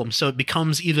of the album. So it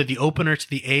becomes either the opener to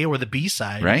the A or the B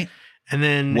side. Right. And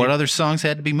then what other songs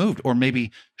had to be moved or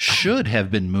maybe should have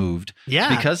been moved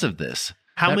because of this?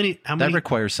 How many that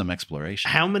requires some exploration.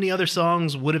 How many other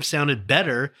songs would have sounded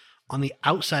better on the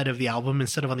outside of the album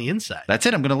instead of on the inside? That's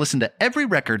it. I'm going to listen to every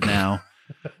record now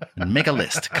and make a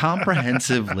list,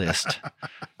 comprehensive list.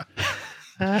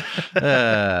 Go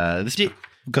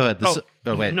ahead.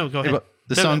 Wait. No, go ahead.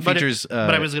 The song features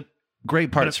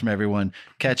great parts from everyone.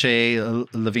 Cache,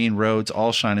 Levine, Rhodes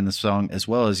all shine in the song, as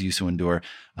well as Youssou N'Dour.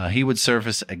 He would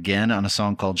surface again on a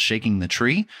song called Shaking the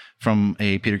Tree from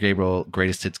a Peter Gabriel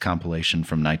Greatest Hits compilation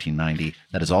from 1990.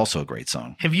 That is also a great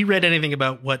song. Have you read anything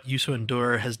about what Youssou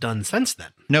N'Dour has done since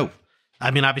then? No. I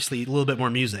mean, obviously, a little bit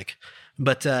more music.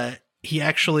 But he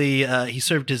actually he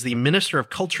served as the Minister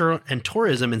of Culture and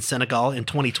Tourism in Senegal in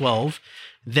 2012,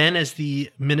 then as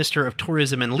the Minister of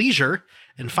Tourism and Leisure,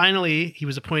 and finally he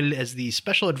was appointed as the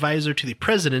Special Advisor to the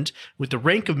President with the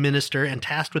rank of Minister and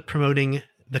tasked with promoting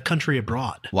the country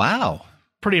abroad. Wow.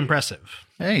 Pretty impressive.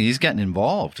 Hey, he's getting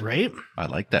involved. Right? I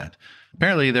like that.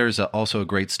 Apparently, there's also a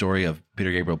great story of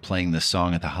Peter Gabriel playing this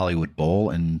song at the Hollywood Bowl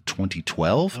in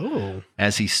 2012. Oh.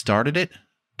 As he started it,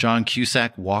 John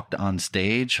Cusack walked on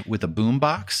stage with a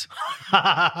boombox,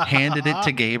 handed it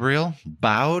to Gabriel,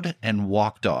 bowed, and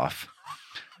walked off.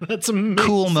 That's amazing.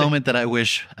 Cool moment that I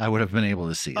wish I would have been able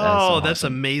to see. That's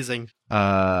amazing.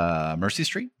 Mercy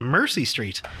Street? Mercy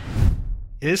Street.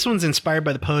 This one's inspired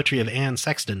by the poetry of Anne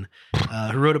Sexton,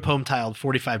 who wrote a poem titled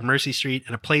 45 Mercy Street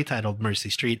and a play titled Mercy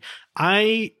Street.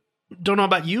 I don't know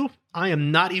about you.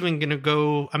 I'm not even going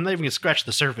to scratch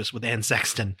the surface with Anne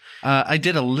Sexton. I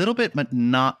did a little bit, but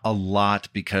not a lot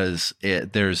because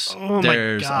there's a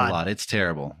lot. It's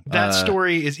terrible. That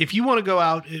story is, if you want to go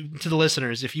out to the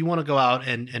listeners, if you want to go out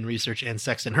and research Anne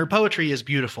Sexton, her poetry is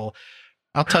beautiful.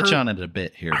 I'll touch on it a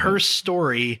bit here. Her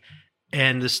story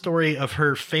and the story of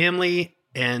her family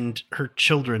and her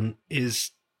children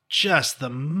is just the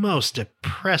most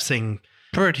depressing.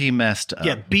 Pretty messed up.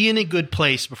 Yeah, be in a good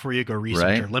place before you go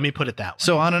research her. Let me put it that way.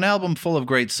 So on an album full of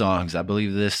great songs, I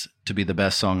believe this to be the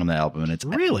best song on the album, and it's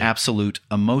really absolute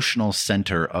emotional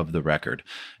center of the record.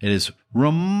 It is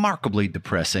remarkably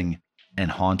depressing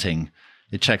and haunting.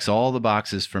 It checks all the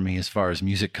boxes for me as far as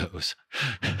music goes.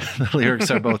 The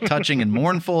lyrics are both touching and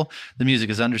mournful. The music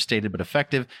is understated but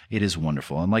effective. It is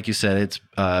wonderful. And like you said, it's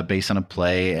based on a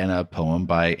play and a poem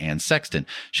by Anne Sexton.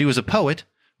 She was a poet,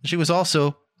 but she was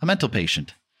also a mental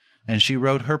patient, and she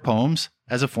wrote her poems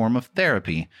as a form of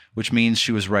therapy, which means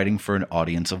she was writing for an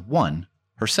audience of one,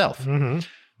 herself. Mm-hmm.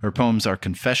 Her poems are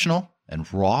confessional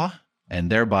and raw,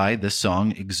 and thereby this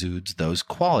song exudes those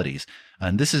qualities.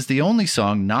 And this is the only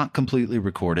song not completely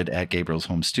recorded at Gabriel's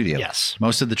home studio. Yes.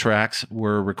 Most of the tracks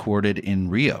were recorded in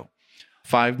Rio.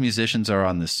 5 musicians are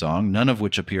on this song, none of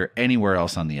which appear anywhere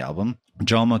else on the album.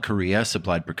 Jalma Correa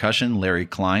supplied percussion. Larry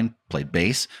Klein played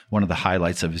bass, one of the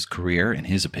highlights of his career, in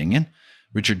his opinion.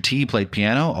 Richard T. played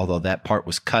piano, although that part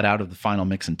was cut out of the final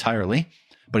mix entirely,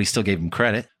 but he still gave him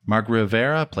credit. Mark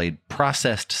Rivera played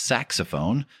processed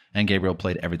saxophone, and Gabriel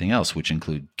played everything else, which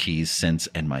include keys, synths,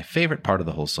 and my favorite part of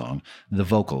the whole song, the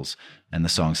vocals. And the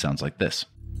song sounds like this.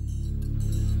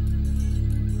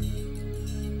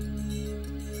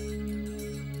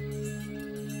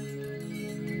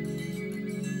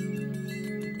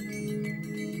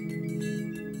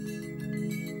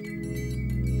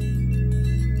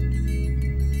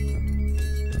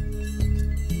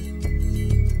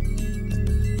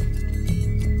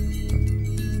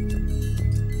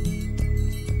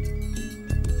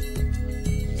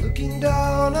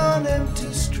 Down on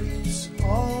empty streets,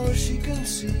 all she can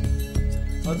see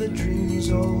are the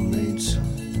dreams all made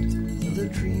solid, are the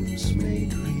dreams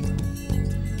made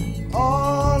real.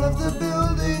 All of the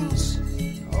buildings,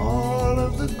 all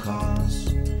of the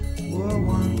cars were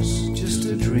once just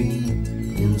a dream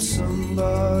in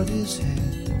somebody's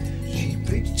head. She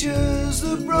pictures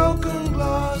the broken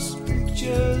glass,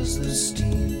 pictures the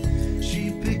steam, she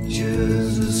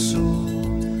pictures a soul.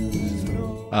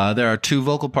 There are 2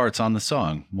 vocal parts on the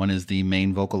song. One is the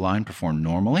main vocal line performed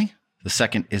normally. The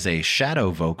second is a shadow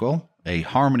vocal, a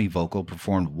harmony vocal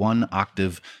performed 1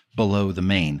 octave below the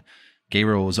main.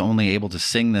 Gabriel was only able to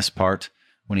sing this part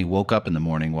when he woke up in the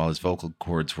morning while his vocal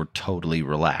cords were totally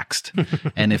relaxed.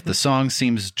 And if the song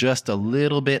seems just a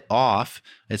little bit off,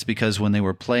 it's because when they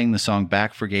were playing the song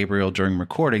back for Gabriel during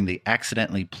recording, they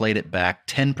accidentally played it back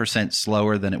 10%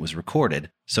 slower than it was recorded.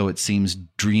 So it seems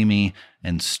dreamy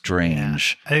and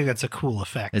strange. I think that's a cool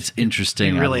effect. It's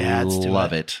interesting. It really I adds to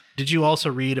love it. Did you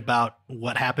also read about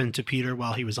what happened to Peter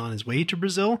while he was on his way to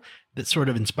Brazil that sort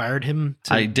of inspired him?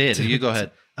 I did. You go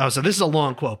ahead. Oh, so this is a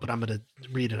long quote, but I'm going to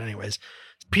read it anyways.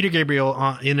 Peter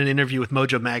Gabriel, in an interview with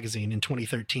Mojo Magazine in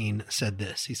 2013, said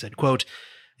this. He said, quote,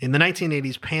 "In the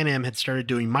 1980s, Pan Am had started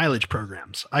doing mileage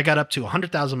programs. I got up to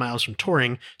 100,000 miles from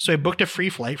touring, so I booked a free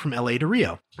flight from LA to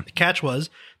Rio. The catch was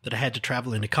that I had to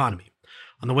travel in economy.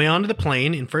 On the way onto the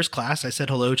plane, in first class, I said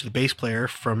hello to the bass player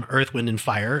from Earth, Wind &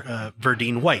 Fire,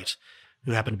 Verdine White,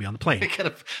 who happened to be on the plane.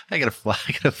 I gotta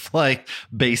fly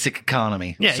basic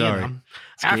economy. Yeah, sorry. you know.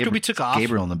 After we took off,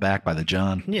 Gabriel in the back by the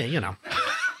John. Yeah, you know.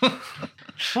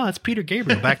 Well, it's Peter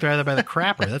Gabriel back there by the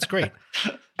crapper. That's great.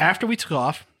 After we took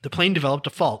off, the plane developed a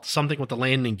fault, something with the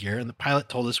landing gear, and the pilot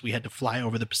told us we had to fly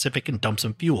over the Pacific and dump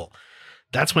some fuel.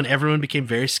 That's when everyone became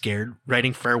very scared,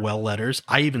 writing farewell letters.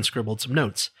 I even scribbled some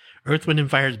notes. Earth, Wind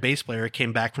 & Fire's bass player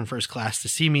came back from first class to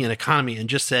see me in economy and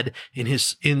just said in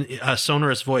a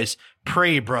sonorous voice,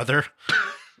 'Pray, brother.'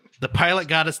 The pilot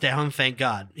got us down, thank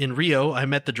God. In Rio, I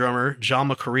met the drummer,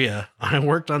 Jaume Correa. I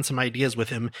worked on some ideas with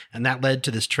him, and that led to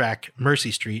this track,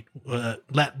 Mercy Street. That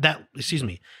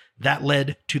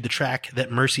led to the track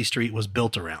that Mercy Street was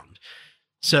built around."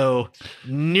 So,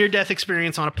 near-death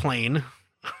experience on a plane.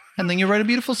 And then you write a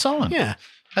beautiful song. Yeah.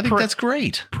 I think that's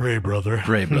great. Pray, brother.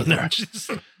 Pray, brother.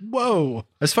 Whoa.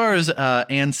 As far as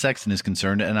Anne Sexton is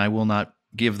concerned, and I will not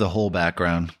give the whole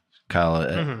background, Kyle,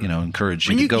 encourage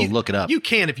you to go look it up. You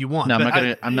can if you want. No,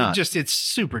 I'm not. It's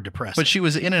super depressing. But she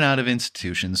was in and out of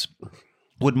institutions,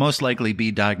 would most likely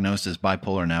be diagnosed as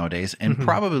bipolar nowadays, and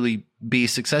probably be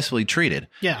successfully treated.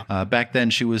 Yeah. Back then,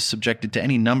 she was subjected to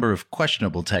any number of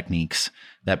questionable techniques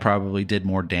that probably did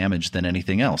more damage than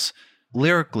anything else.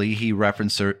 Lyrically, he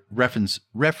references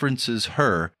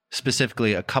her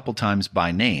specifically a couple times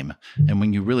by name. And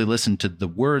when you really listen to the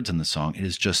words in the song, it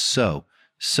is just so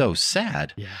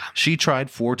sad. Yeah. She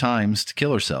tried 4 times to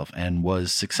kill herself and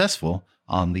was successful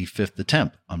on the 5th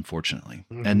attempt, unfortunately.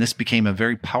 And this became a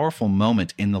very powerful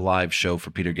moment in the live show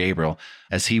for Peter Gabriel,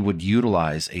 as he would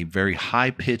utilize a very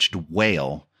high-pitched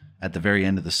wail at the very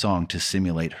end of the song to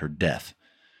simulate her death.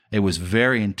 It was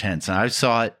very intense. And I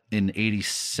saw it in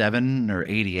 87 or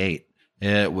 88.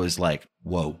 It was like,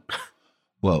 whoa.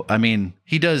 I mean,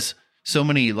 he does so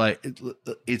many, like,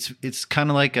 it's kind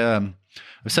of like, I've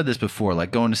said this before,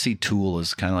 like going to see Tool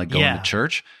is kind of like going to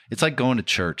church. It's like going to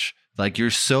church. Like,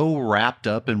 you're so wrapped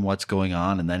up in what's going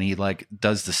on. And then he like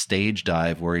does the stage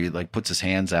dive where he like puts his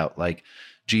hands out like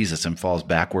Jesus and falls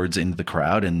backwards into the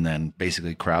crowd. And then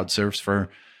basically crowd surfs for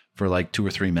like 2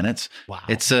 or 3 minutes. Wow.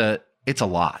 It's a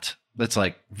lot. That's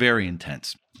like very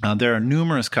intense. There are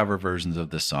numerous cover versions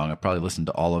of this song. I probably listened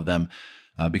to all of them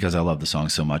because I love the song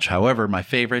so much. However, my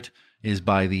favorite is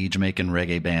by the Jamaican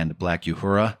reggae band Black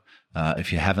Uhura.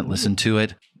 If you haven't listened to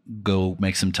it, go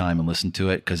make some time and listen to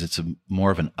it, because it's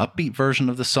more of an upbeat version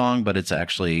of the song, but it's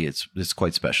actually it's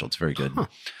quite special. It's very good. Huh.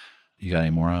 You got any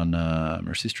more on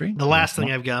Mercy Street? The last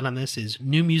thing I've got on this is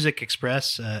New Music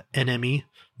Express, NME,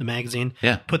 the magazine,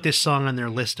 put this song on their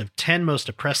list of 10 most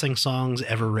depressing songs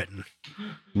ever written.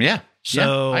 Yeah.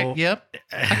 So, I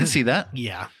can see that.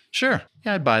 Yeah. Sure.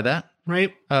 Yeah, I'd buy that.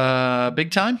 Right.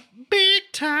 Big Time? Big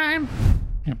Time.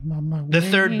 The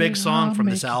third big song from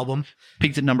this album.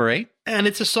 Peaked at number 8. And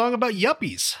it's a song about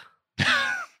yuppies.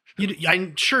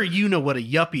 I'm sure you know what a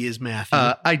yuppie is, Matthew.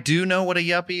 I do know what a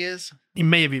yuppie is. You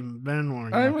may have even been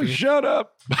one. Shut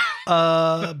up.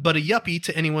 But a yuppie,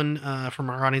 to anyone from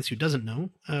our audience who doesn't know,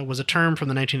 was a term from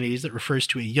the 1980s that refers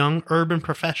to a young urban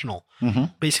professional. Mm-hmm.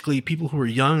 Basically, people who were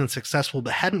young and successful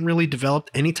but hadn't really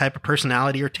developed any type of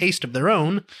personality or taste of their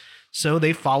own. So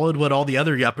they followed what all the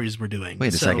other yuppies were doing.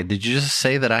 Wait a second. Did you just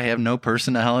say that I have no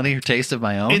personality or taste of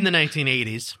my own? In the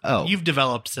 1980s. Oh. You've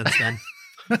developed since then.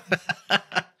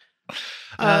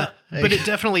 But it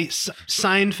definitely,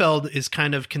 Seinfeld is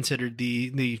kind of considered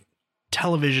the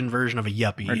television version of a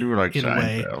yuppie. I do like in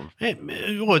Seinfeld. A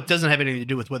way. Well, it doesn't have anything to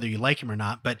do with whether you like him or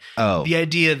not, but the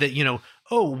idea that,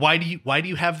 why do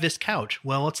you have this couch?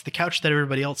 Well, it's the couch that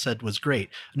everybody else said was great.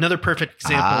 Another perfect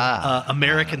example,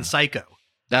 American Psycho.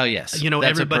 Oh, yes. That's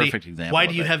everybody, a perfect example. Why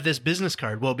do you have this business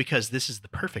card? Well, because this is the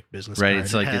perfect business card. Right.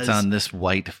 It's like it's on this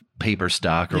white paper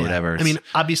stock or whatever. I mean,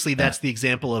 obviously, that's the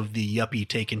example of the yuppie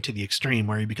taken to the extreme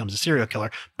where he becomes a serial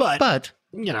killer. But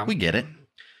we get it.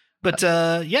 But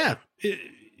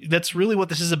that's really what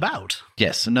this is about.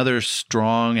 Yes, another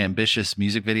strong, ambitious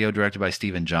music video directed by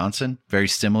Steven Johnson, very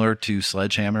similar to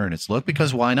Sledgehammer in its look,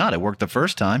 because why not? It worked the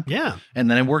first time. Yeah. And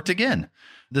then it worked again.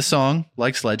 The song,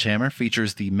 like Sledgehammer,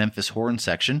 features the Memphis horn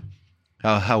section.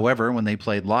 However, when they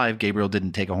played live, Gabriel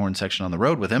didn't take a horn section on the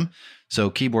road with him. So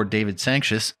keyboard David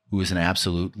Sancious, who is an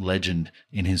absolute legend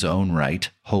in his own right.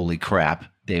 Holy crap,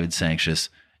 David Sancious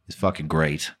is fucking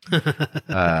great.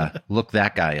 Look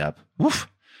that guy up. Woof.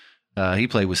 He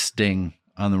played with Sting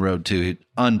on the road too.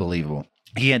 Unbelievable.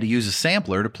 He had to use a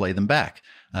sampler to play them back.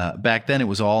 Back then, it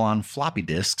was all on floppy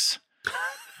disks.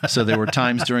 So there were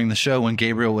times during the show when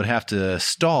Gabriel would have to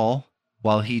stall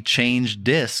while he changed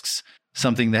discs,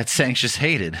 something that Sancious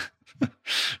hated.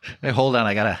 Hey, hold on,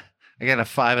 I got a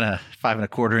 5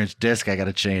 1/4 inch disc I got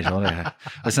to change.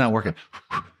 It's not working.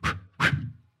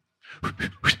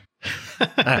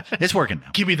 It's working now.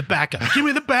 Give me the backup. Give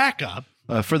me the backup.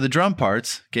 For the drum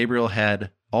parts, Gabriel had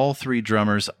all 3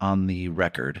 drummers on the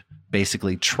record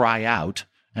basically try out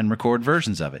and record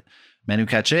versions of it. Manu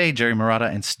Katché, Jerry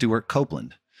Marotta, and Stuart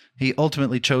Copeland. He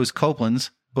ultimately chose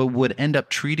Copeland's, but would end up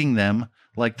treating them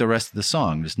like the rest of the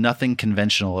song. There's nothing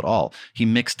conventional at all. He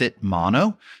mixed it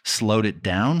mono, slowed it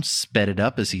down, sped it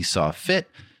up as he saw fit.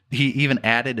 He even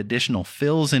added additional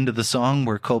fills into the song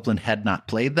where Copeland had not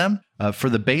played them. For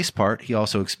the bass part, he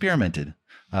also experimented.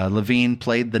 Levine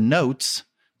played the notes,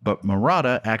 but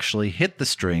Marotta actually hit the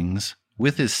strings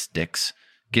with his sticks,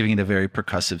 giving it a very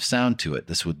percussive sound to it.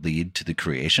 This would lead to the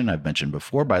creation, I've mentioned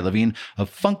before, by Levine, of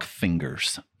funk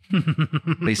fingers.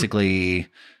 Basically,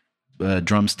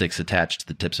 drumsticks attached to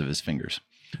the tips of his fingers.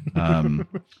 And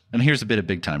here's a bit of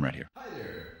big time right here. Hi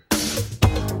there.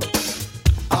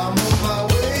 I'm on my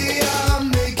way,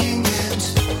 I'm making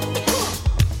it.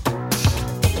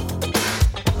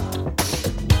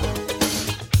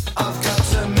 I've got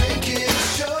to make it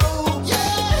show,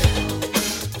 yeah.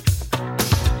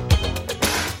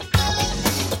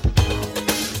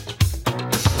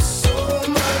 So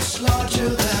much larger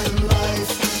than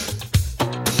life.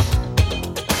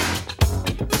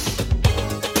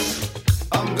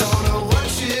 I'm gonna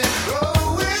watch it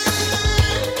growing.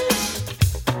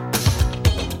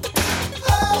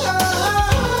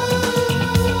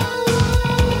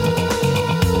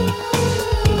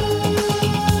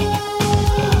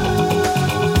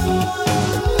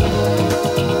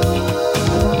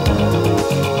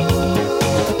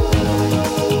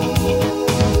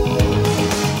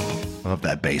 I love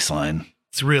that bass line.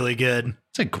 It's really good.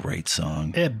 It's a great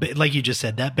song. Like you just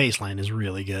said, that bass line is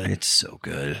really good. It's so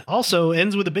good. Also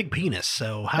ends with a big penis,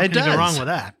 so how It can you go does. wrong with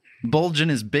that? Bulgin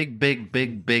is big. Big.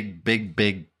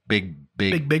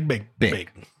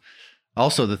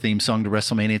 Also the theme song to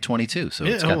WrestleMania 22, so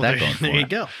it's got that going for there you it.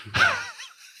 go.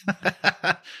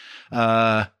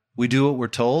 We do what we're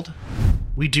told.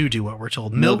 We do what we're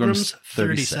told. Milgram's Milgram's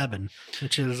 37,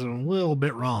 which is a little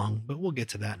bit wrong, but we'll get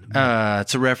to that in a minute.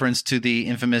 It's a reference to the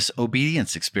infamous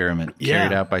obedience experiment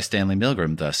carried out by Stanley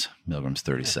Milgram, thus Milgram's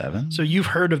 37. So you've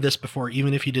heard of this before,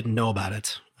 even if you didn't know about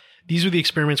it. These were the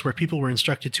experiments where people were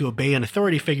instructed to obey an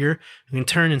authority figure, who in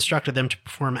turn instructed them to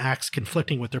perform acts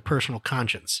conflicting with their personal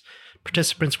conscience.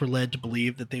 Participants were led to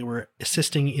believe that they were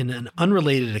assisting in an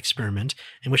unrelated experiment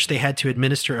in which they had to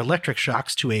administer electric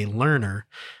shocks to a learner.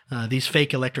 These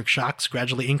fake electric shocks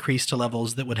gradually increased to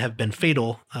levels that would have been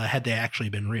fatal had they actually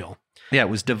been real. Yeah, it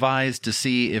was devised to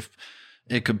see if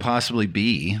it could possibly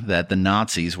be that the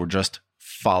Nazis were just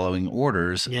following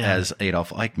orders, as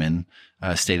Adolf Eichmann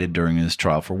stated during his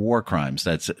trial for war crimes.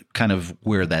 That's kind of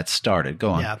where that started. Go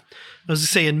on. Yeah. I was to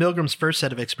say, in Milgram's first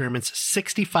set of experiments,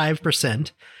 65%,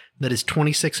 that is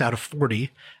 26 out of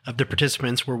 40 of the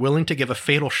participants were willing to give a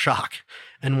fatal shock,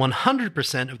 and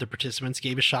 100% of the participants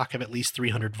gave a shock of at least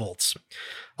 300 volts.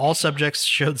 All subjects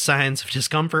showed signs of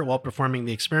discomfort while performing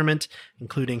the experiment,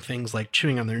 including things like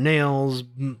chewing on their nails,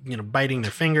 biting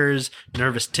their fingers,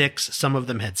 nervous tics. Some of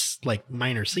them had like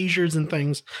minor seizures and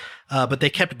things, but they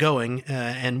kept going.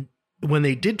 And when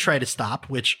they did try to stop,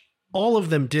 which all of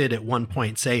them did at one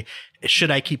point, say, should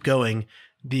I keep going?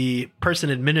 The person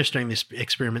administering this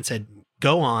experiment said,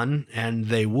 go on, and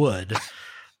they would. Of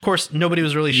course, nobody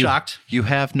was really shocked. You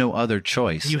have no other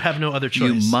choice. You have no other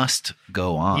choice. You must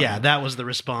go on. Yeah, that was the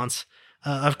response.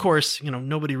 Of course,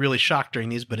 nobody really shocked during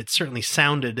these, but it certainly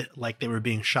sounded like they were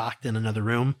being shocked in another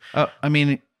room.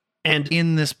 And And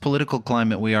in this political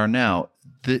climate we are now,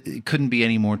 it couldn't be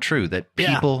any more true that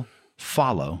people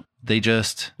follow. They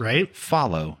just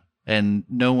follow. And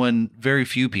very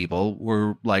few people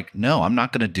were like, no, I'm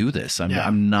not going to do this.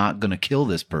 I'm not going to kill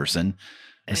this person.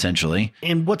 essentially.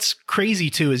 And what's crazy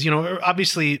too is,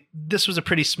 obviously this was a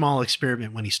pretty small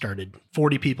experiment when he started.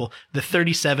 40 people. The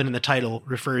 37 in the title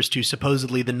refers to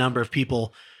supposedly the number of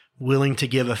people willing to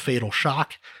give a fatal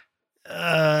shock.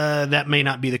 That may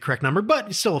not be the correct number, but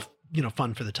it's still,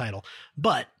 fun for the title.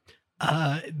 But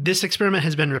this experiment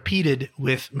has been repeated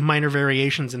with minor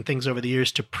variations and things over the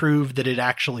years to prove that it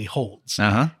actually holds.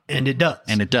 And it does.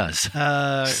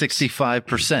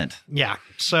 65%. Yeah.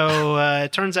 So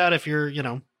it turns out if you're,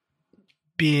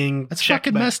 being that's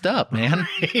fucking messed up, man.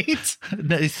 Right?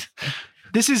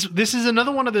 This is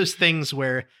another one of those things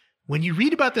where when you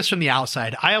read about this from the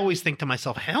outside, I always think to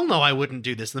myself, hell no, I wouldn't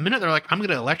do this. The minute they're like, I'm going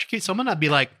to electrocute someone, I'd be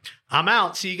like, I'm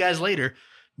out. See you guys later.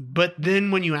 But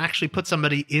then when you actually put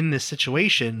somebody in this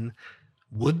situation,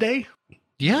 would they?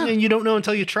 Yeah. And you don't know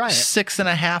until you try it.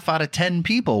 6.5 out of 10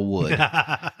 people would.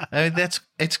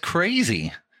 It's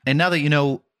crazy. And now that you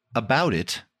know about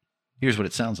it, here's what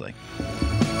it sounds like.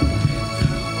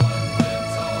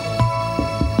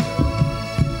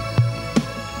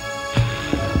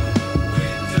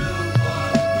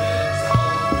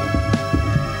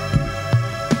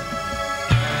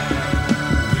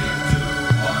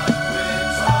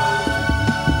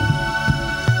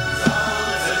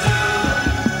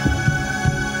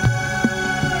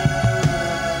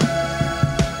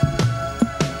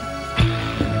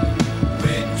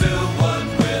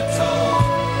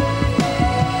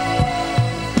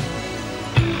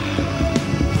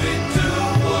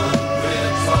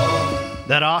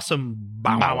 That awesome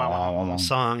bow, bow, bow, bow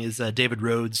song is David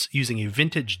Rhodes using a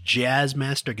vintage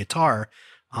Jazzmaster guitar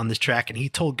on this track. And he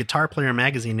told Guitar Player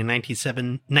magazine in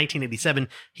 1987,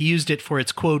 he used it for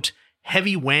its, quote,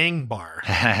 heavy wang bar.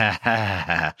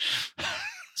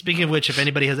 Speaking of which, if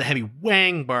anybody has a heavy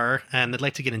wang bar and they'd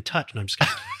like to get in touch, no, I'm just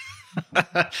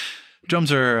kidding.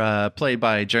 Drums are played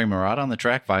by Jerry Murat on the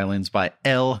track, violins by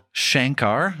L.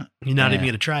 Shankar. You're not even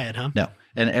going to try it, huh? No.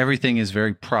 And everything is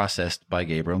very processed by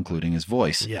Gabriel, including his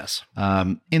voice. Yes.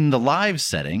 In the live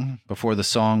setting, before the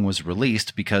song was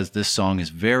released, because this song is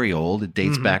very old, it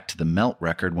dates back to the Melt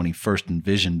record when he first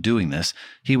envisioned doing this,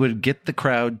 he would get the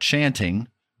crowd chanting,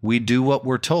 "We do what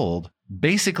we're told,"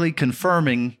 basically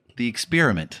confirming the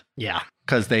experiment. Yeah.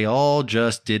 Because they all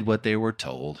just did what they were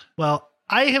told. Well,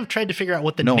 I have tried to figure out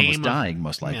what the name name was dying,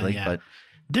 most likely, but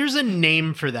there's a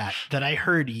name for that I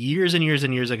heard years and years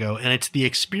and years ago, and it's the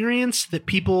experience that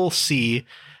people see,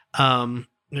 the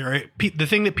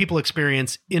thing that people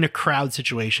experience in a crowd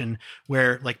situation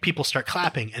where like people start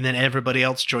clapping and then everybody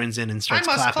else joins in and starts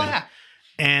clapping. Clap.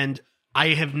 And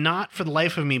I have not, for the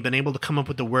life of me, been able to come up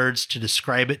with the words to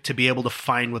describe it, to be able to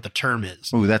find what the term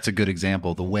is. Oh, that's a good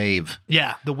example. The wave.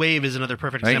 Yeah, the wave is another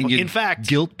perfect example. In fact,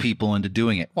 guilt people into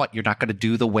doing it. What, you're not going to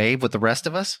do the wave with the rest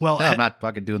of us? Well, no, I'm not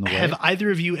fucking doing the wave. Have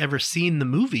either of you ever seen the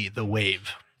movie The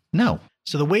Wave? No.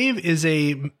 So The Wave is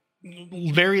a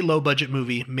very low budget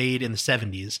movie made in the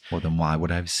 70s. Well, then why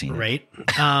would I have seen it? Right.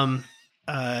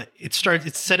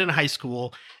 It's set in high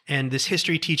school, and this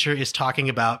history teacher is talking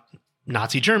about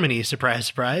Nazi Germany. Surprise,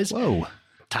 surprise. Whoa.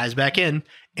 Ties back in.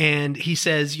 And he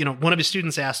says, one of his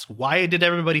students asks, why did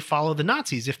everybody follow the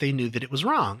Nazis if they knew that it was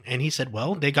wrong? And he said,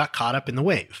 well, they got caught up in the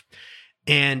wave.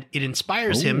 And it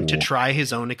inspires him to try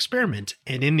his own experiment.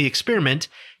 And in the experiment,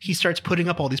 he starts putting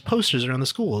up all these posters around the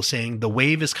school saying, the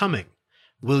wave is coming.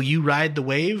 Will you ride the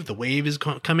wave? The wave is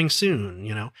coming soon,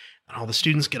 And all the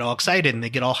students get all excited and they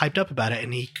get all hyped up about it.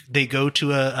 And they go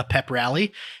to a pep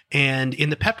rally. And in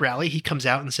the pep rally, he comes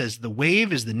out and says, the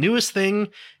wave is the newest thing.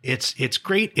 It's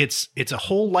great. It's a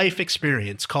whole life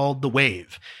experience called the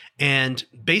wave. And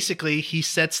basically he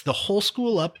sets the whole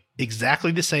school up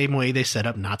exactly the same way they set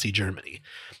up Nazi Germany,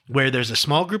 where there's a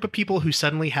small group of people who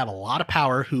suddenly have a lot of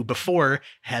power who before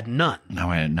had none.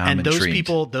 And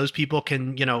those people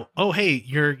can, oh, hey,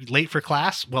 you're late for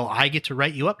class. Well, I get to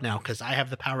write you up now because I have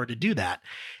the power to do that.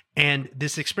 And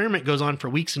this experiment goes on for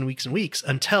weeks and weeks and weeks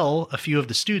until a few of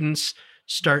the students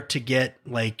start to get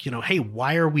like, hey,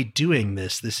 why are we doing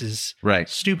this? This is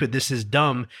stupid. This is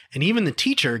dumb. And even the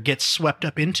teacher gets swept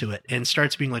up into it and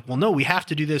starts being like, well, no, we have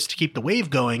to do this to keep the wave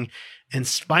going. And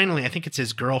finally, I think it's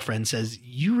his girlfriend says,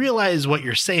 you realize what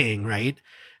you're saying, right?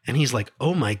 And he's like,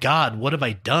 oh my God, what have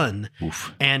I done?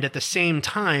 Oof. And at the same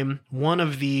time, one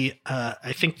of the,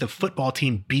 I think the football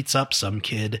team beats up some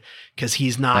kid because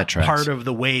he's not part of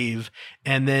the wave.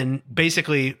 And then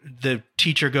basically the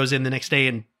teacher goes in the next day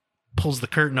and pulls the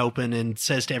curtain open and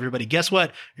says to everybody, guess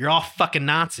what? You're all fucking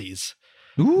Nazis.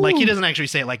 Ooh. Like he doesn't actually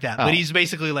say it like that, but he's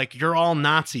basically like, you're all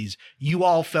Nazis. You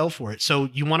all fell for it. So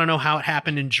you want to know how it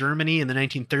happened in Germany in the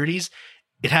 1930s?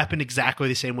 It happened exactly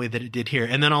the same way that it did here.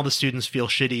 And then all the students feel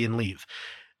shitty and leave.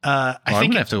 I I'm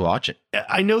think gonna have to watch it.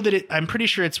 I know that I'm pretty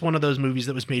sure it's one of those movies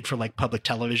that was made for like public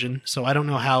television. So I don't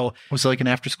know how. Was it like an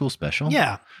after-school special?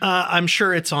 Yeah. I'm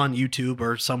sure it's on YouTube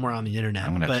or somewhere on the internet.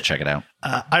 I'm gonna have to check it out.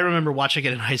 I remember watching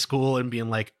it in high school and being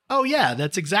like, oh yeah,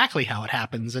 that's exactly how it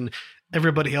happens. And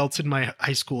everybody else in my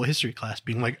high school history class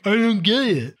being like, I don't get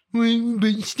it.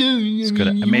 But still,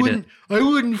 I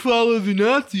wouldn't follow the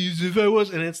Nazis if I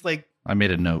was. And it's like, I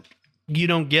made a note. You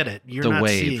don't get it. You're The not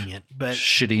Wave. seeing it. But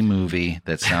Shitty movie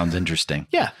that sounds interesting.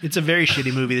 yeah, it's a very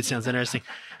shitty movie that sounds interesting.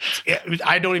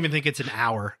 I don't even think it's an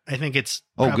hour. I think it's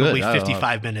probably good.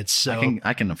 55 minutes. So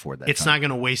I can afford that. it's time. not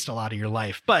going to waste a lot of your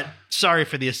life. But sorry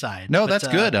for the aside. No, But, that's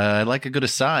good. I like a good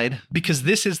aside. Because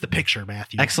this is the picture,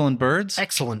 Matthew. Excellent Birds.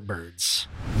 Excellent Birds.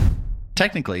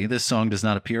 Technically, this song does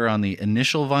not appear on the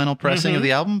initial vinyl pressing of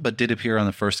the album, but did appear on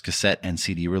the first cassette and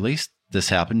CD release. This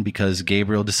happened because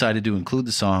Gabriel decided to include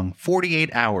the song 48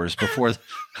 hours before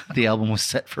the album was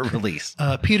set for release.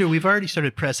 Peter, we've already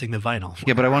started pressing the vinyl.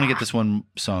 Yeah, but I want to get this one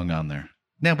song on there.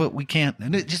 No, but we can't.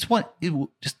 Just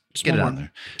get it on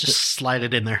there. Just slide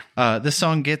it in there. This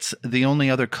song gets the only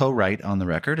other co-write on the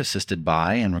record, assisted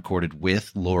by and recorded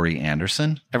with Laurie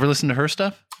Anderson. Ever listen to her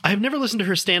stuff? I've never listened to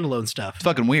her standalone stuff. It's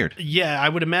fucking weird. Yeah, I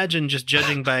would imagine just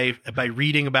judging by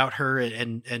reading about her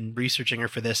and researching her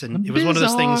for this. And it was one of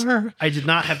those things I did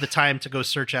not have the time to go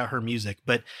search out her music,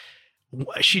 but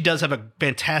she does have a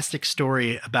fantastic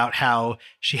story about how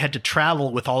she had to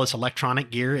travel with all this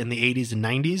electronic gear in the 80s and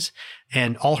 90s.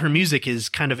 And all her music is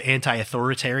kind of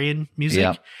anti-authoritarian music.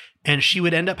 Yeah. And she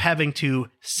would end up having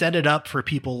to set it up for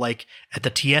people like at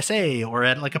the TSA or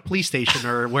at like a police station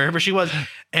or wherever she was.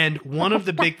 And one of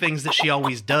the big things that she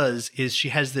always does is she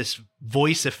has this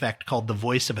voice effect called the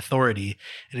voice of authority.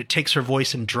 And it takes her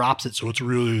voice and drops it so it's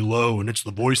really low and it's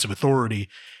the voice of authority.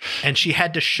 And she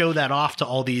had to show that off to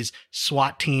all these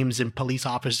SWAT teams and police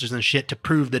officers and shit to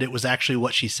prove that it was actually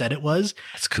what she said it was.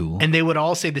 That's cool. And they would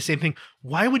all say the same thing.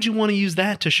 Why would you want to use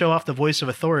that to show off the voice of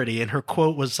authority? And her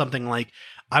quote was something like,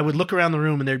 I would look around the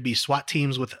room and there'd be SWAT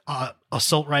teams with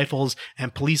assault rifles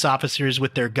and police officers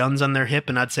with their guns on their hip.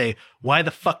 And I'd say, why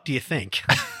the fuck do you think?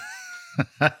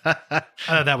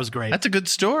 That was great. That's a good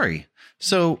story.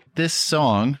 So this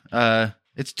song,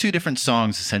 it's two different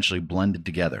songs essentially blended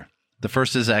together. The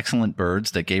first is Excellent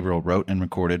Birds that Gabriel wrote and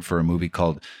recorded for a movie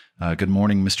called Good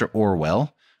Morning, Mr.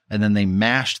 Orwell. And then they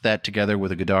mashed that together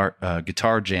with a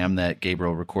guitar jam that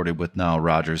Gabriel recorded with Nile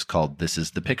Rodgers called This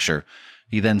Is the Picture.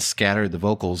 He then scattered the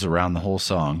vocals around the whole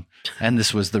song, and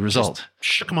this was the result.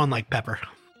 Just shook them on like pepper.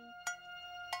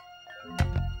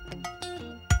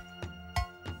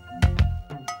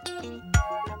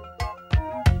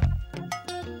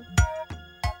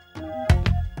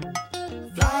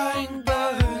 Flying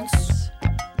birds,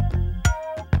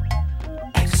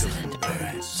 excellent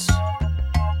birds.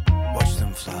 Watch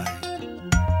them fly.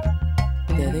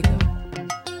 There they go.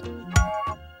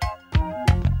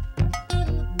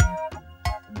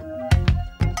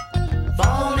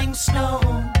 Falling snow,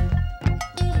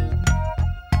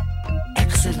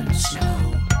 excellent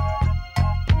snow.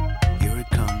 Here it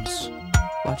comes.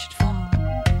 Watch it fall.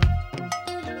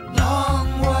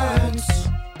 Long words,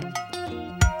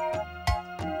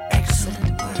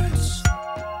 excellent words.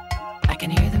 I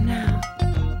can hear them now.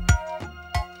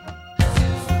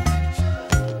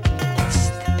 It's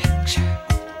the picture.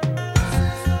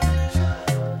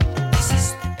 This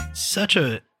is the picture. Such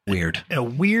a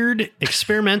weird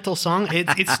experimental song.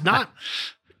 It's not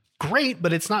great,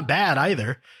 but it's not bad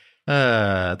either.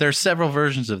 There are several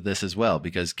versions of this as well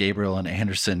because Gabriel and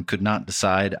Anderson could not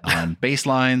decide on bass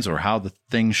lines or how the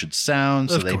thing should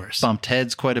sound, so they bumped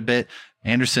heads quite a bit.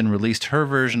 Anderson released her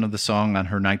version of the song on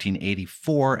her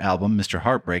 1984 album, Mr.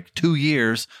 Heartbreak, 2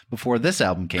 years before this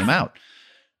album came out.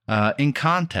 In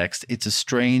context, it's a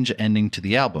strange ending to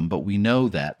the album, but we know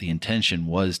that the intention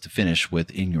was to finish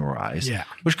with In Your Eyes,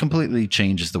 which completely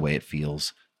changes the way it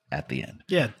feels at the end.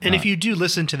 Yeah, and if you do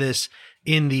listen to this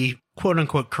in the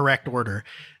quote-unquote correct order,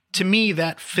 to me,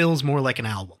 that feels more like an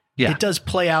album. Yeah. It does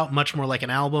play out much more like an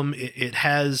album. It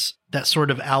has that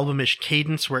sort of albumish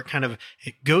cadence where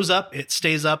it goes up, it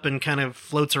stays up and kind of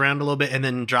floats around a little bit and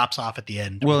then drops off at the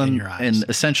end. Well, In Your Eyes. and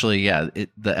essentially,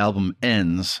 the album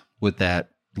ends with that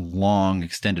long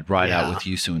extended ride out with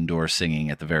Yusu Endure singing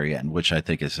at the very end, which I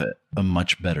think is a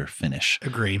much better finish.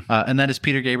 Agree. And that is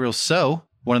Peter Gabriel's So,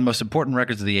 one of the most important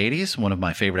records of the 80s, one of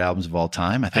my favorite albums of all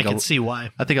time. I can see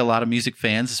why. I think a lot of music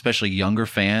fans, especially younger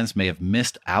fans, may have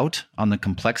missed out on the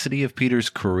complexity of Peter's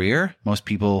career. Most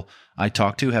people I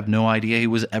talk to have no idea he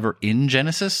was ever in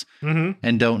Genesis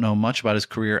and don't know much about his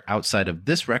career outside of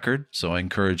this record. So I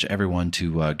encourage everyone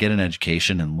to get an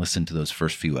education and listen to those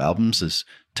first few albums, as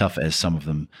tough as some of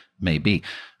them may be.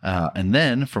 And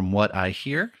then, from what I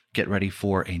hear, get ready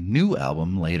for a new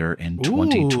album later in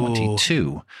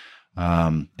 2022.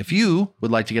 If you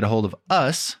would like to get a hold of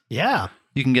us,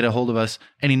 you can get a hold of us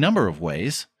any number of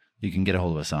ways. You can get a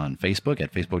hold of us on Facebook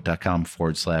at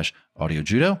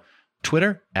facebook.com/audiojudo,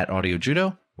 Twitter at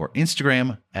audiojudo, or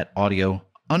Instagram at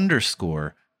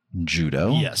audio_judo.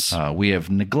 Yes. We have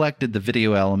neglected the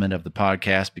video element of the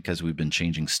podcast because we've been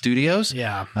changing studios.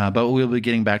 Yeah. But we'll be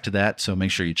getting back to that. So make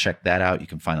sure you check that out. You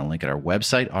can find a link at our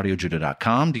website,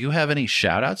 audiojudo.com. Do you have any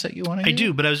shout outs that you want to I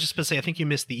do, but I was just going to say, I think you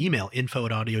missed the email,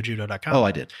 info@audiojudo.com. Oh,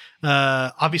 I did.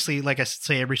 Obviously, like I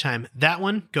say every time, that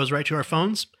one goes right to our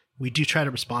phones. We do try to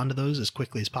respond to those as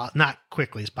quickly as possible. Not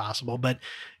quickly as possible, but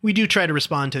we do try to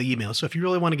respond to the email. So if you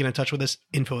really want to get in touch with us,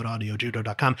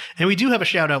 info@audiojudo.com. And we do have a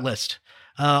shout out list.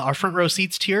 Our front row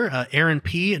seats tier, Aaron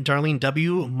P., Darlene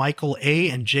W., Michael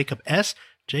A., and Jacob S.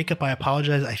 Jacob, I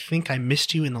apologize. I think I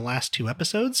missed you in the last 2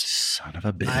 eepisodes. Son of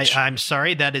a bitch. I'm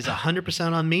sorry. That is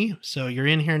 100% on me. So you're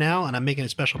in here now, and I'm making a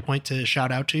special point to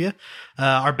shout out to you.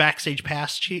 Our backstage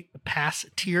pass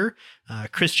tier,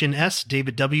 Christian S.,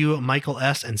 David W., Michael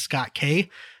S., and Scott K.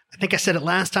 I think I said it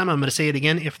last time. I'm going to say it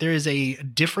again. If there is a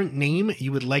different name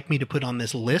you would like me to put on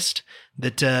this list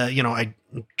that, I'm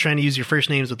trying to use your first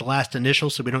names with the last initial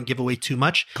so we don't give away too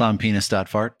much.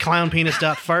 Clownpenis.fart.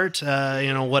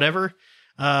 Clownpenis.fart, whatever.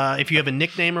 If you have a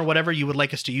nickname or whatever you would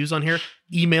like us to use on here,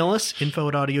 email us,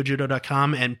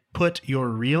 info@audiojudo.com, and put your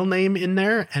real name in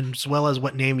there, as well as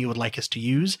what name you would like us to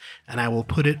use, and I will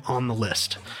put it on the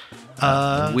list.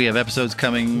 We have episodes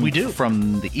coming We do.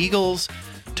 from the Eagles,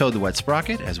 Toad the Wet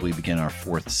Sprocket, as we begin our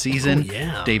 4th season. Oh,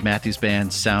 yeah. Dave Matthews Band,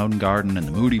 Soundgarden, and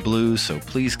the Moody Blues, so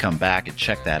please come back and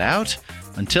check that out.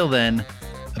 Until then,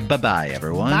 bye-bye,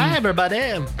 everyone. Bye,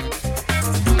 everybody.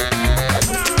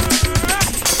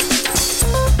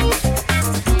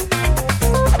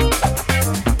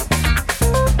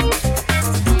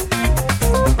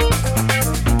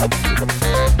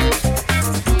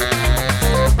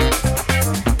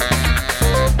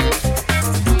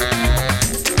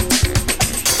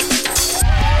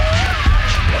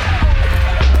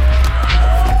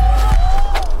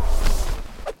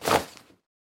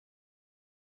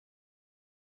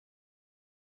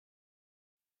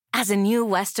 As a new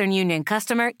Western Union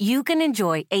customer, you can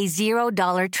enjoy a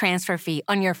 $0 transfer fee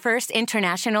on your first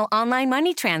international online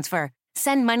money transfer.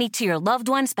 Send money to your loved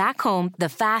ones back home the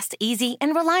fast, easy,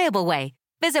 and reliable way.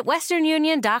 Visit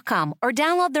westernunion.com or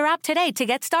download their app today to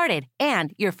get started.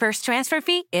 And your first transfer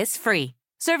fee is free.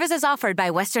 Services offered by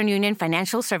Western Union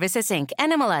Financial Services, Inc.,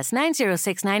 NMLS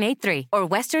 906983, or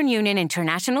Western Union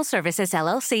International Services,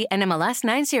 LLC, NMLS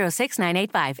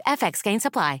 906985. FX gains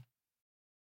apply.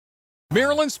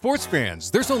 Maryland sports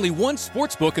fans, there's only one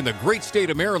sports book in the great state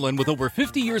of Maryland with over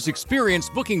 50 years experience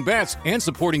booking bets and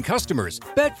supporting customers.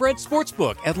 Betfred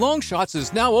Sportsbook at Longshots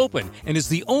is now open and is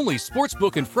the only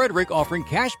sportsbook in Frederick offering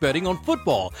cash betting on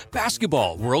football,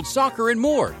 basketball, world soccer, and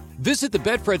more. Visit the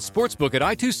Betfred Sportsbook at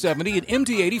I-270 and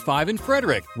MD-85 in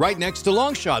Frederick, right next to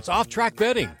Longshots off-track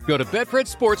betting. Go to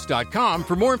betfredsports.com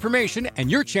for more information and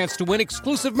your chance to win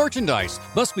exclusive merchandise.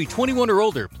 Must be 21 or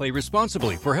older. Play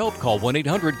responsibly. For help, call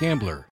 1-800-GAMBLER.